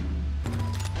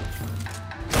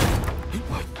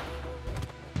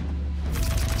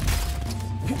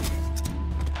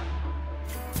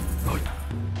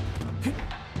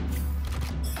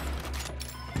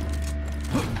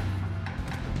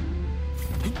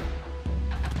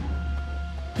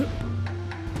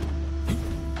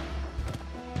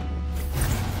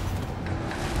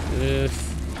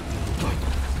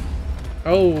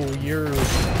 Oh, you're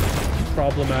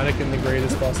problematic in the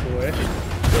greatest possible way.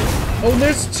 Oh,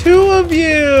 there's two of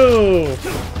you!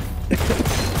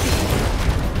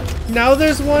 Now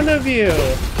there's one of you!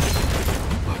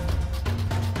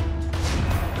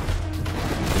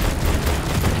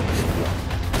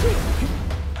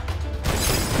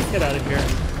 Get out of here.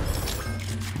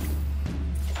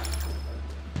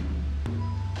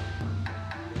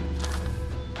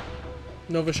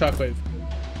 Nova Shockwave.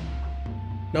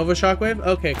 Nova Shockwave?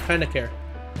 Okay, kinda care.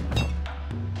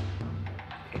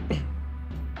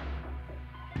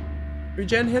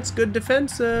 Regen hits good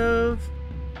defensive.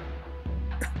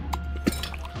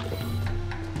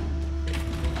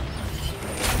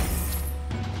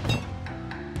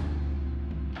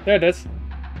 There it is.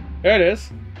 There it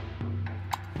is.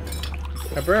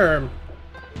 A berm.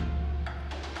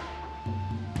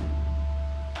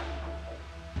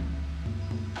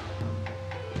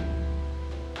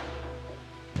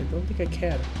 don't think I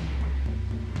can.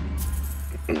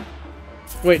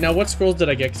 Wait, now what scrolls did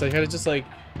I get? Because I had to just like...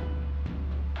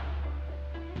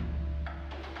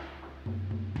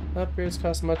 Upgrades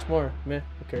cost much more. Meh,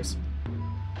 who cares?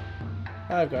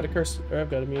 I've got a curse, or I've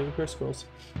got a million curse scrolls.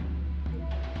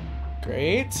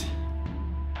 Great.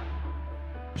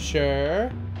 Sure.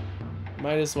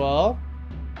 Might as well.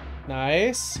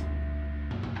 Nice.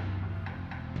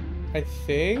 I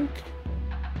think...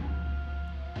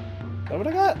 Is that what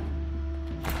I got?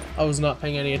 I was not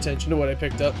paying any attention to what I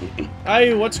picked up.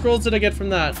 What scrolls did I get from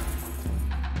that?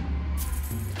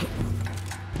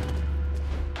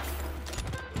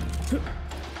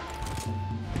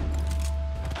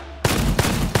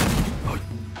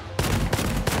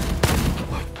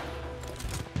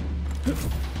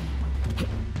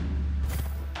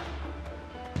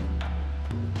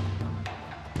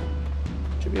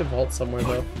 Should be a vault somewhere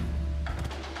though.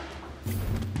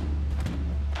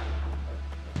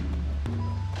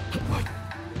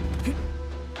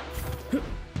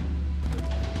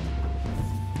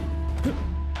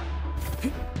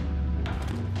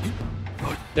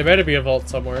 There better be a vault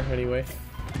somewhere, anyway.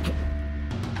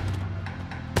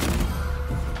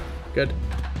 Good.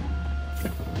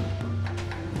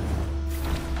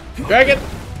 Dragon!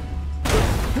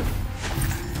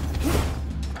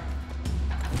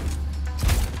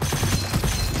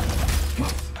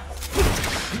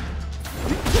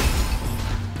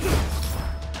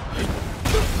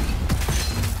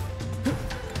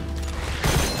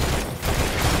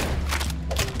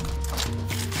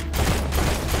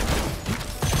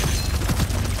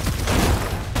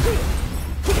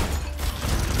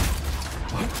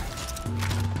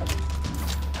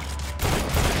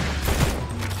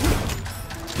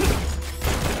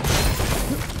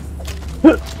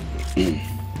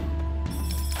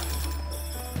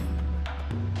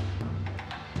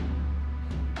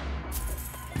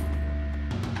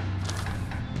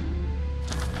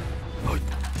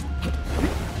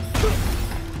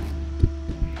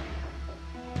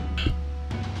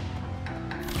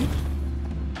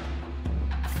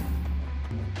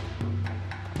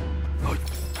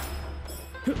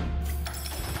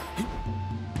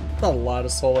 A lot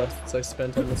of soul efforts I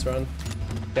spent on this run.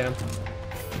 Damn.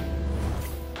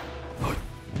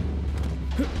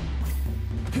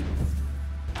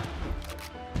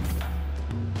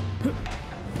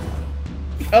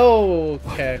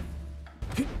 Okay.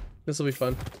 This will be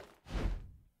fun.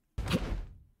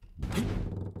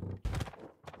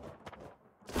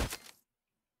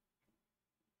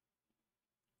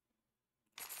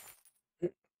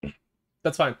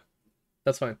 That's fine.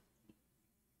 That's fine.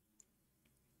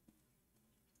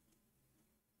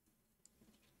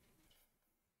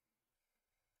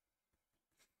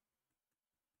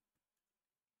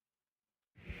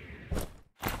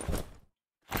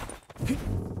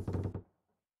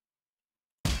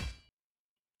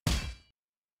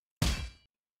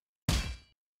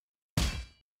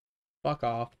 Fuck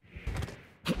off.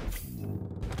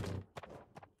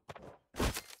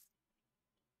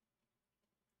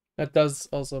 That does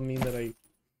also mean that I...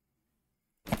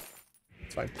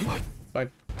 It's fine. It's fine.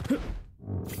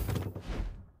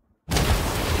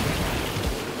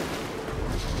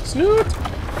 Snoot!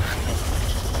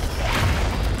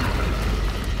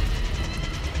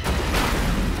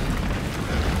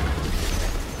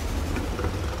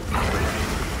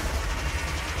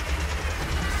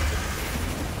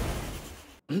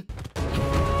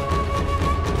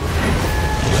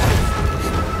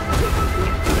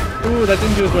 Ooh, that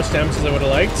didn't do as much damage as I would have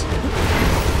liked.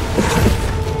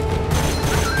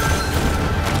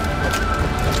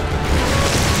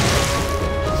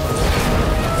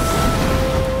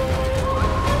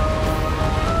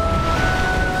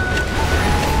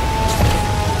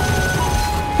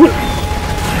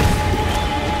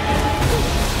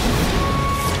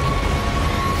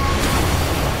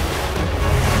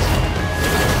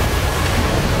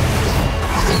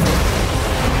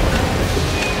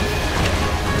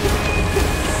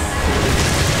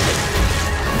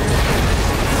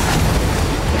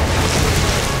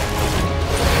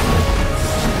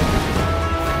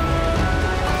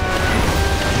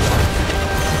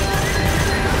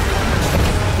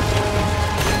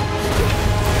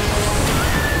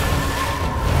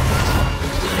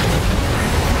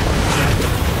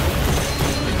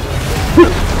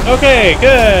 Okay,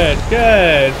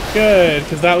 good,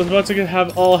 because that was about to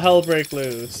have all hell break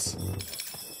loose.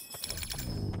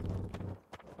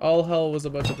 All hell was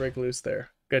about to break loose there.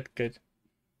 Good.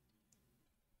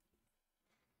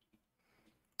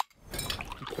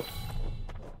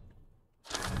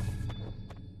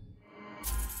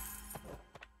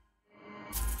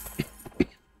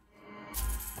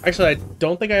 Actually, I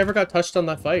don't think I ever got touched on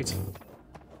that fight.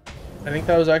 I think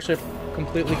that was actually a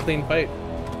completely clean fight.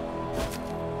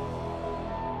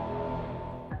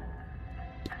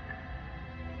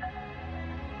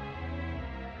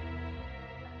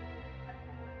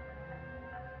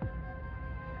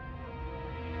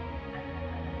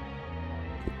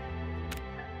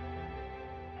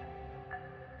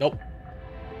 Nope.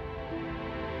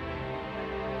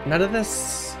 None of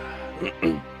this.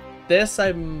 This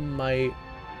I might.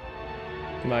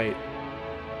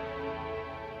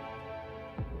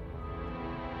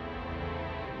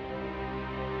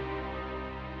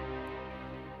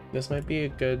 This might be a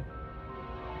good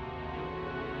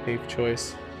safe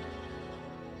choice.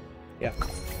 Yeah.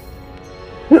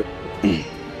 I'm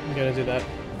gonna do that.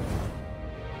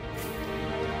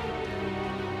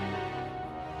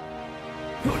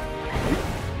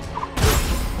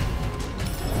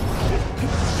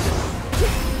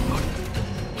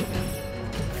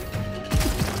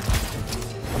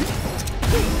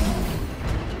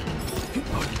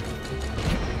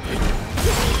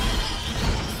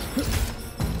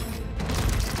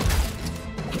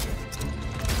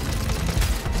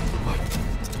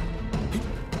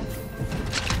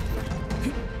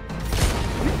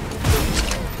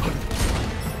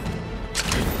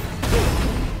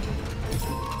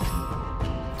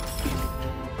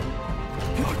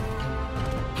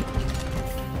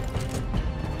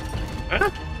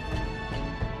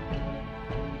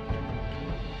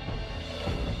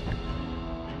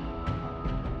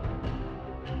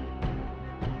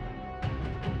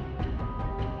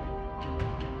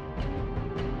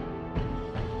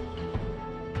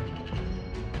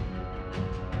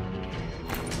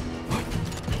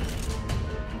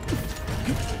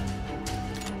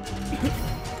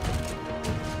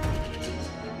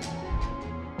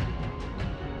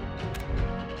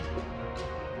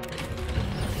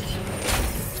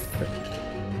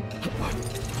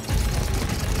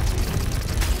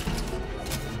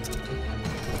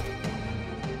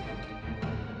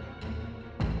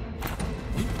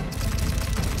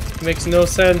 Makes no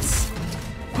sense,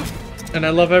 and I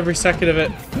love every second of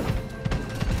it.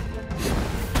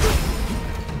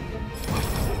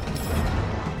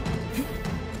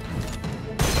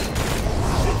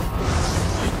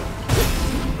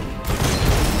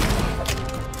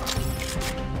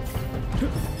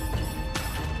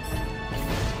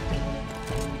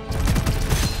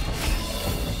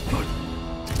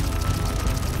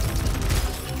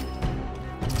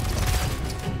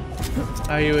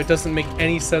 It doesn't make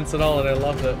any sense at all, and I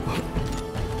love it.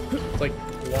 It's like,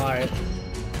 why?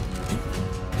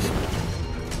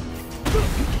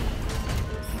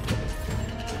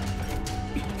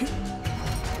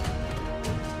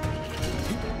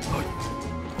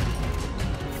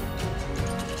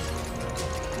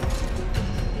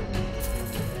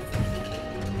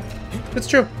 It's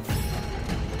true.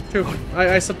 True.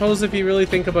 I suppose if you really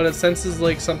think about it, sense is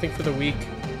like something for the weak.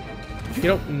 You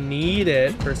don't need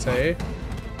it, per se.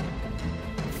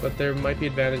 But there might be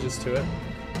advantages to it.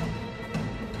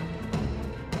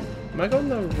 Am I going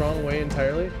the wrong way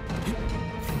entirely?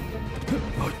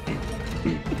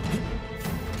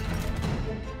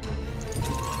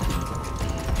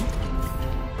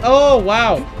 Oh,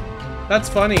 wow! That's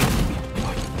funny.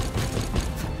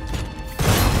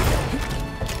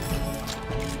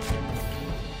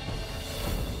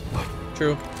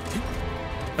 True.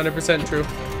 100% true.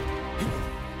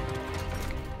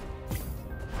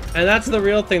 And that's the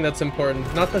real thing that's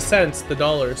important, not the cents, the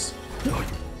dollars. You're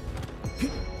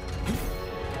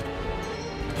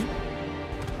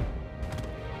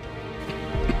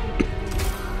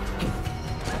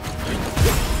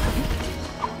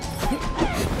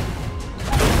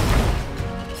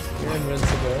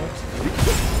invincible.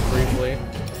 Briefly.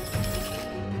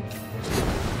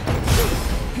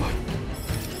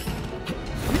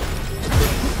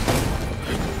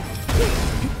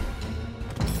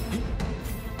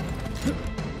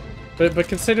 But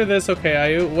consider this, okay,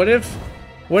 Ayu. What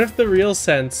if the real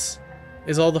sense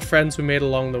is all the friends we made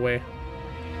along the way?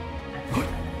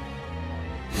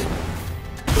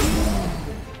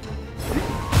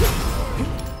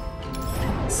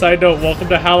 Side note, welcome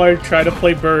to how I try to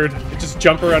play Bird. I just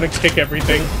jump around and kick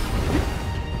everything.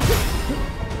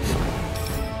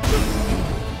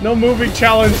 No moving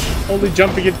challenge, only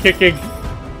jumping and kicking.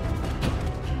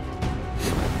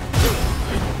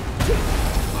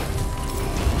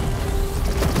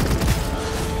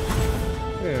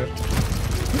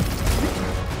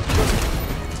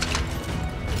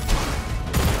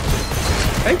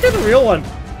 I think you're the real one.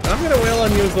 I'm gonna wail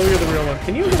on you as though you're the real one.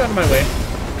 Can you get out of my way?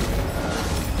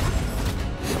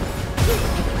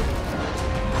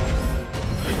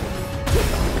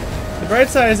 bright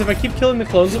side is if I keep killing the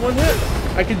clones in one hit,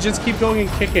 I could just keep going and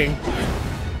kicking.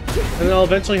 And then I'll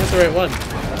eventually hit the right one.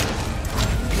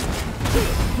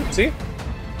 See?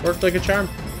 Worked like a charm.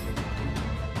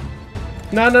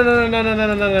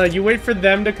 No. You wait for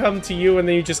them to come to you and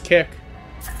then you just kick.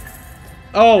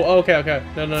 Oh, okay.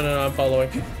 No, I'm following.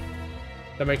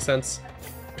 That makes sense.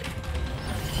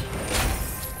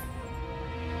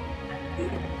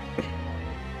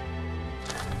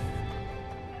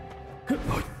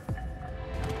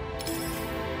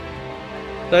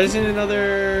 I just need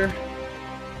another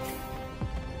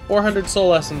 400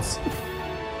 soul essence.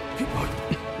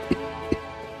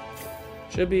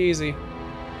 Should be easy.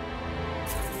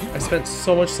 I spent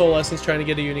so much soul essence trying to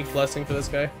get a unique blessing for this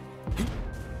guy.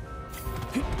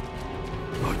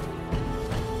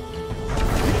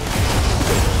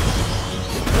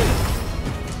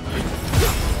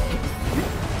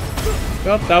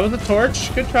 Well, that was a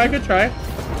torch. Good try, good try.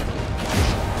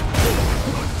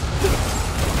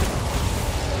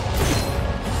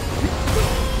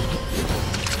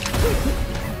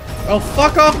 Oh,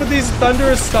 fuck off with these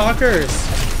thunderous stalkers!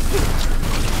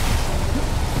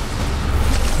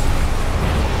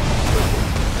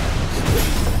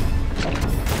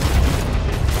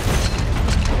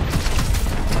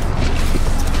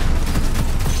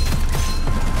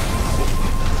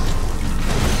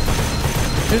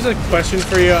 Here's a question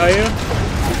for you, Ayu.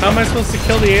 How am I supposed to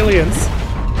kill the aliens?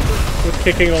 With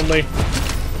kicking only.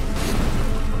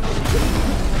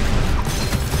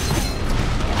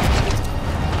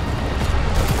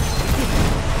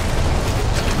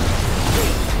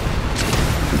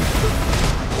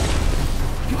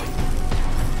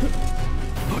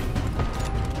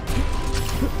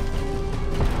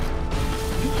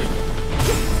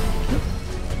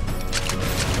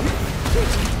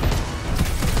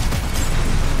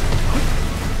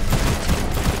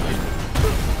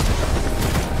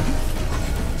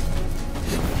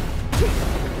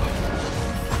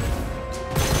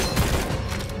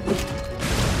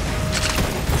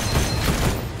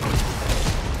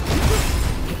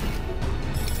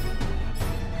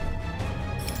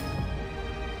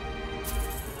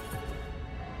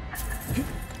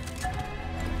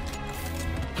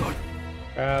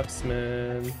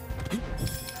 Craftsman.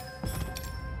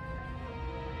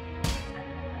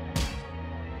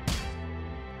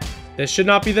 This should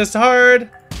not be this hard.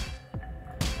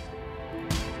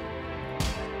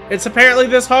 It's apparently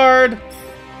this hard.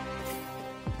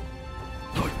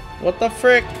 What the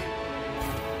frick?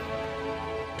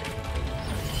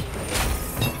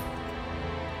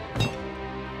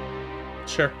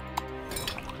 Sure.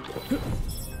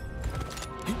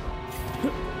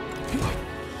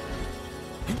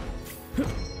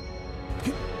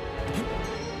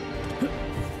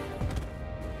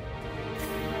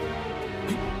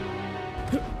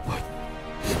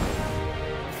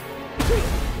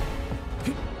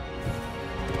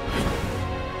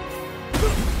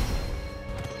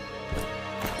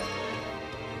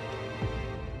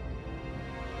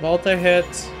 Multi-hit.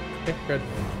 Okay, good.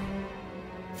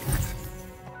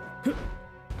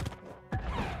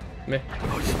 Meh.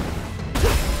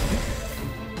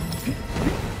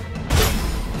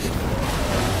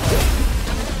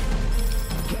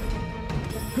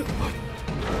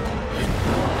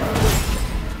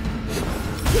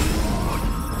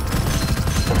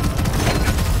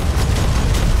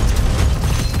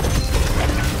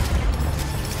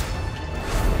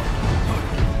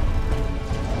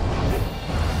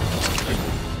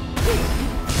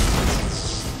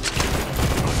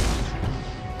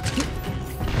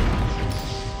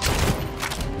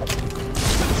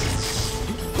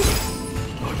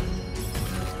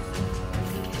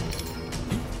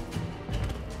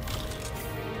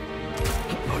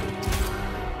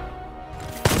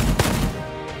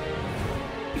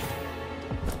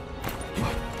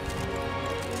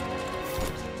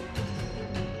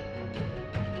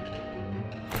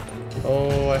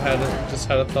 Oh, I just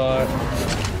had a thought.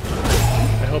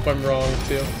 I hope I'm wrong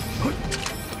too.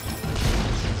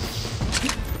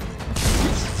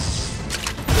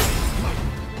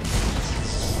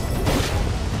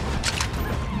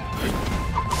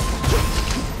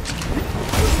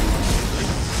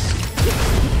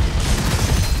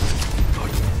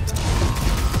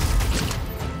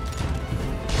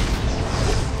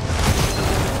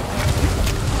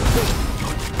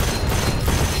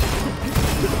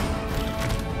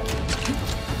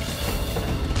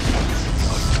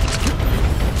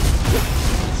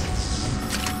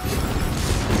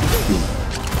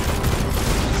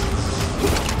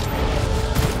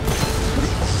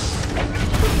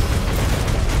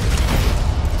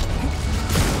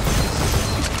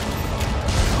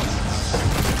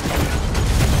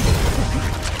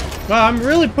 Wow, I'm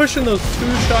really pushing those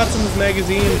 2 shots in this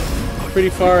magazine pretty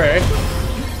far, eh?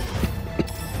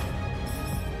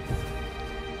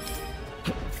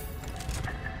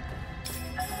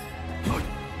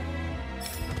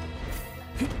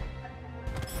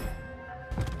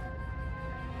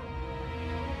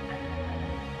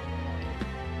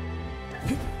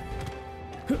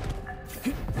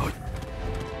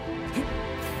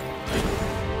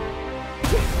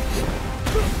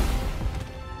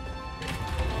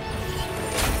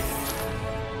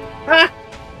 Ah!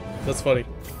 That's funny.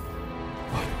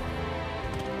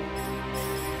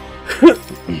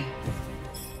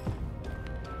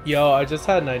 Yo, I just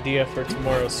had an idea for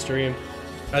tomorrow's stream.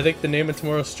 I think the name of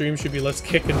tomorrow's stream should be Let's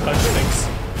Kick and Punch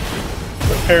Things.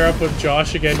 We'll pair up with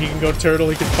Josh again. He can go turtle,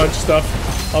 he can punch stuff.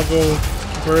 I'll go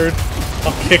bird.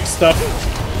 I'll kick stuff.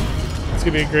 It's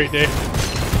gonna be a great day.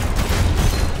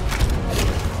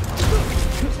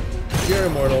 You're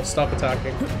immortal. Stop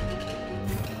attacking.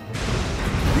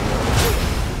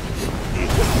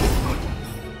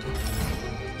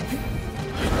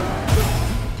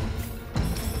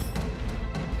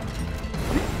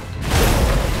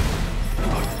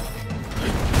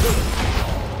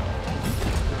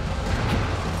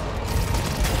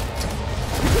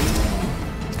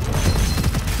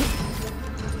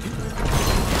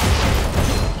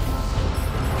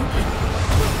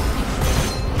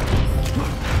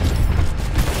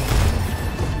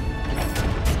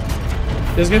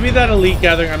 There's gonna be that elite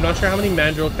gathering. I'm not sure how many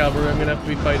mandrill cavalry I'm gonna have to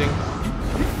be fighting.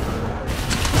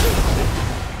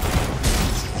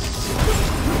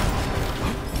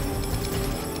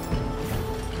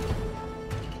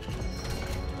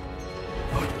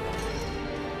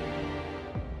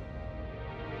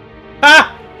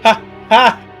 Ha! Ha!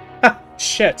 Ha! Ha!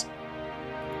 Shit.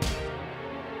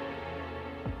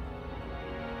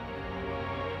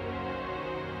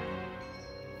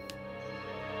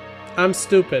 I'm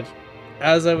stupid.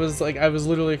 As I was like, I was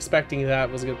literally expecting that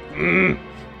was gonna.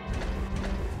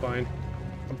 Fine.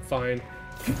 I'm fine.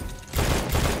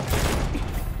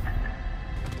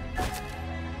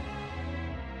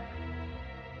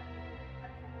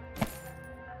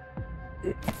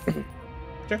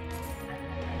 Sure.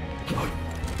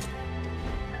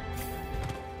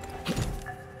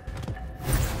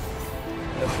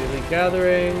 That's the elite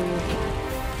gathering.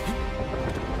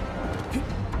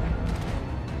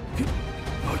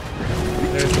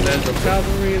 There's the mandrill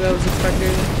cavalry that I was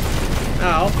expecting.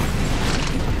 Ow.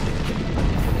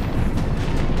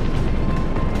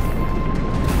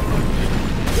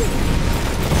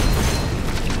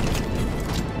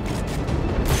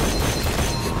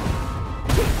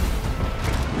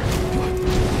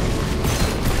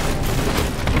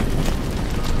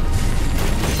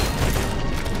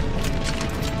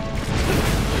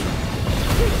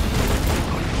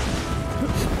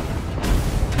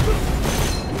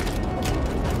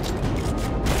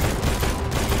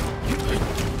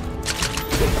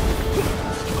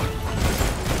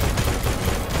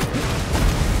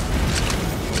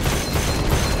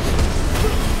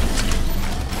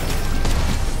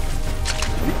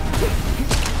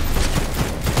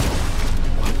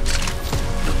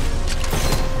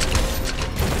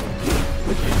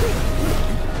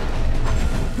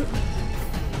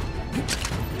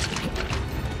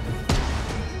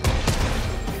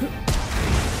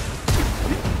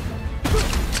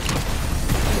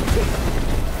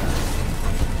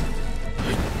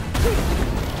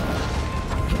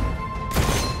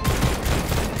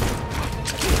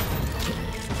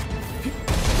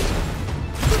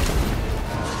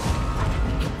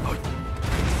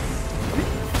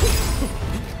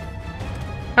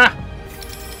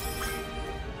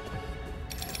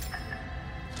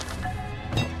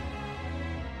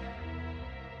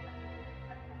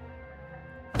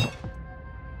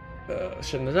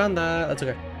 Shouldn't have done that. That's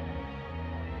okay.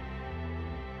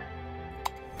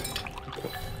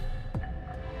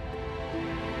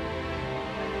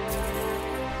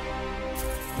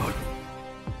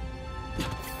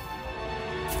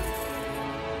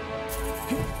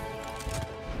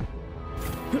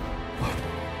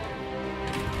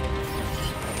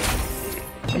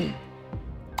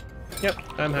 Yep,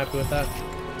 I'm happy with that.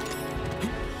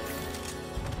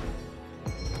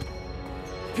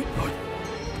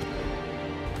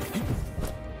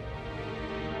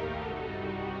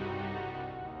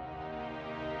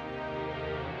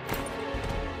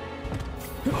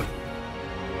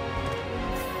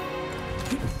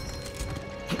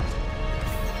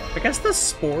 I guess the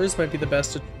spores might be the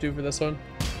best to do for this one.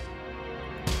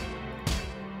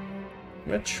 I'm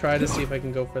gonna try to see if I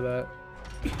can go for that.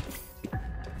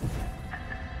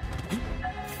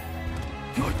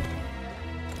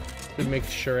 To make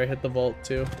sure I hit the vault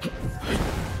too.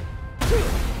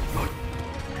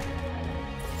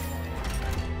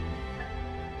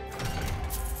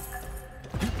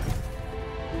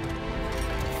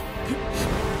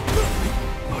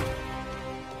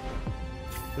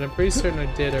 But I'm pretty certain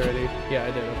I did already. Yeah,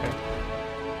 I did, okay.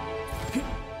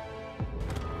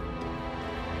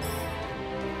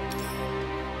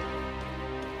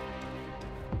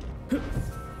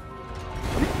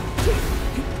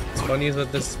 What's funny is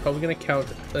that this is probably gonna count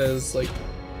as like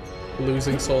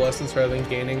losing soul essence rather than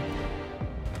gaining.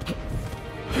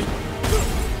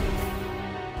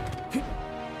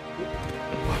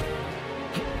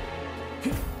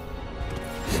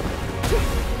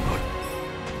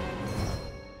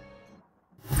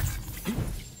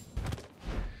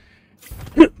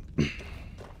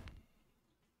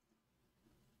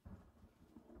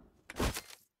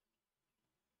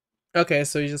 Okay,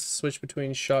 so you just switch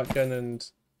between shotgun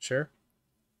and sure.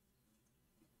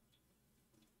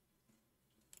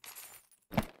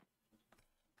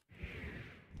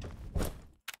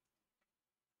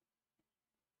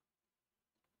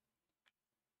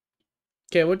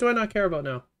 Okay, what do I not care about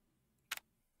now?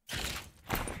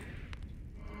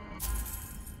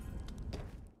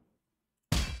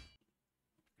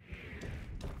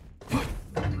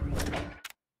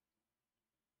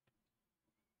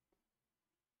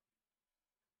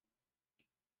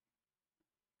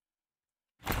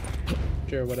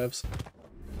 Sure, whatevs.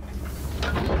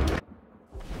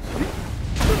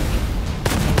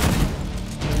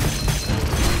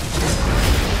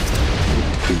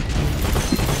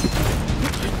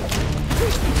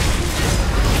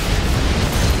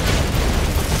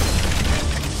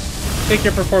 Take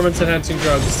your performance enhancing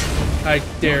drugs. I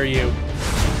dare you.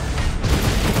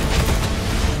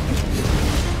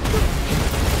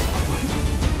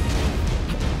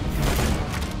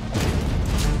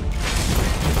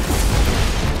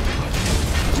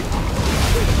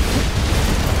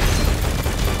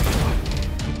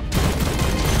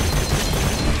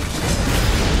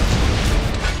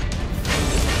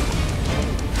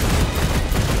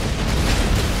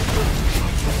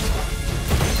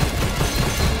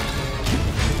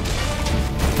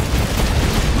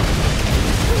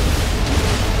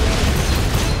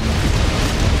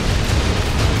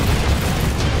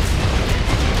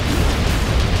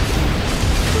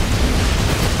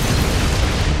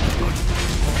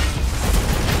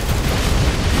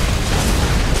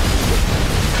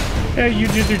 Yeah, you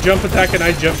did your jump attack and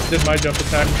I did my jump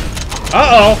attack.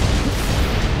 Uh-oh!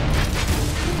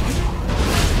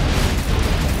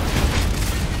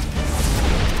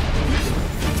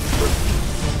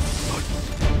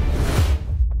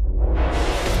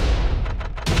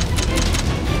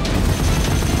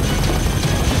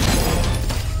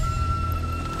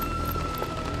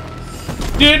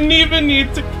 Didn't even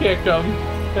need to kick him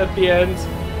at the end.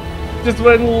 Just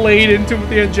went late into with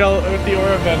the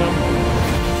aura venom.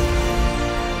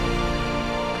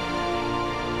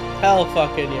 Hell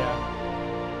fucking yeah.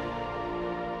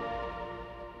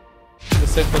 The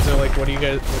Siths are like, what are you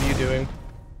doing?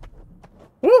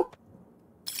 Woo!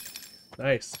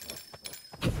 Nice.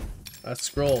 A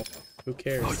scroll. Who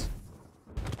cares?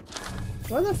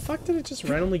 Why the fuck did it just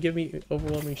randomly give me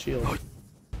overwhelming shield?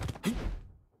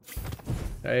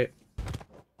 Alright.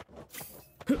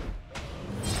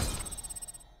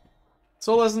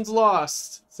 Soul lessons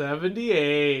lost.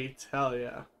 78. Hell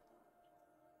yeah.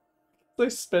 I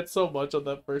spent so much on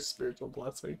that first spiritual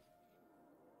blessing.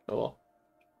 Oh well.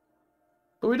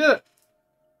 But we did it!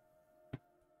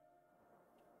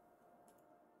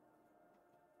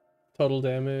 Total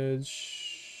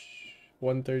damage...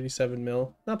 137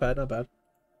 mil. Not bad, not bad.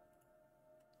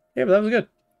 Yeah, but that was good.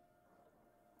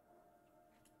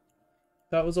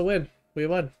 That was a win. We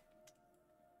won.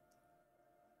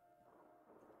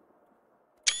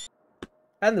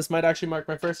 And this might actually mark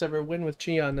my first ever win with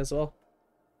Qing as well.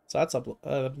 So that's a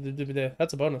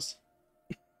bonus.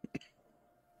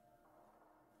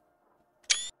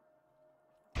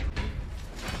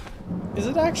 Is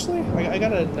it actually? I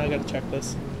gotta check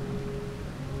this.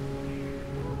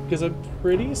 Because I'm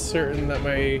pretty certain that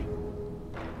my...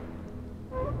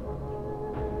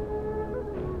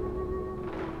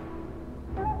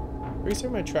 Pretty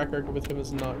certain my track record with him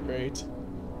is not great.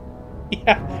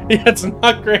 Yeah, it's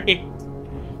not great.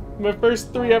 My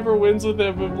first 3 ever wins with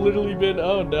him have literally been,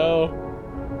 oh no.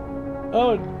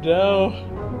 Oh no.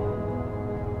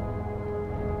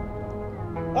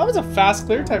 That was a fast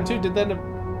clear time too. Did that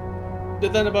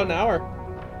in about an hour.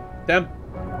 Damn.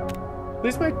 At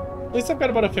least I've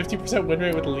got about a 50% win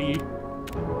rate with Lee.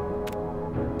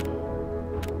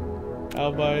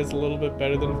 Albi is a little bit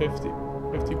better than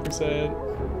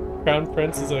 50%. Crown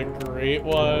Prince is a great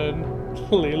one.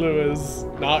 Lilu is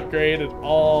not great at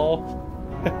all.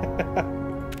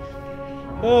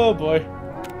 Oh boy.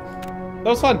 That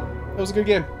was fun. That was a good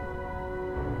game.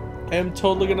 I am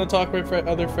totally gonna talk my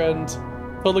other friend.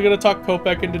 Totally gonna talk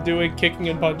Kopek into doing kicking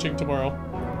and punching tomorrow.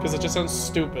 Because it just sounds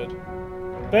stupid.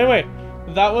 But anyway,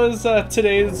 that was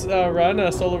today's run,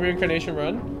 a solo reincarnation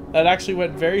run. That actually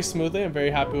went very smoothly. I'm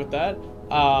very happy with that.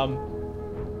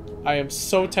 I am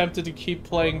so tempted to keep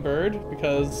playing Bird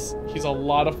because he's a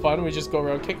lot of fun. We just go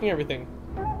around kicking everything.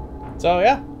 So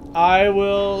yeah, I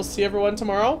will see everyone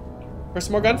tomorrow for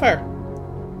some more gunfire.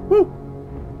 Woo!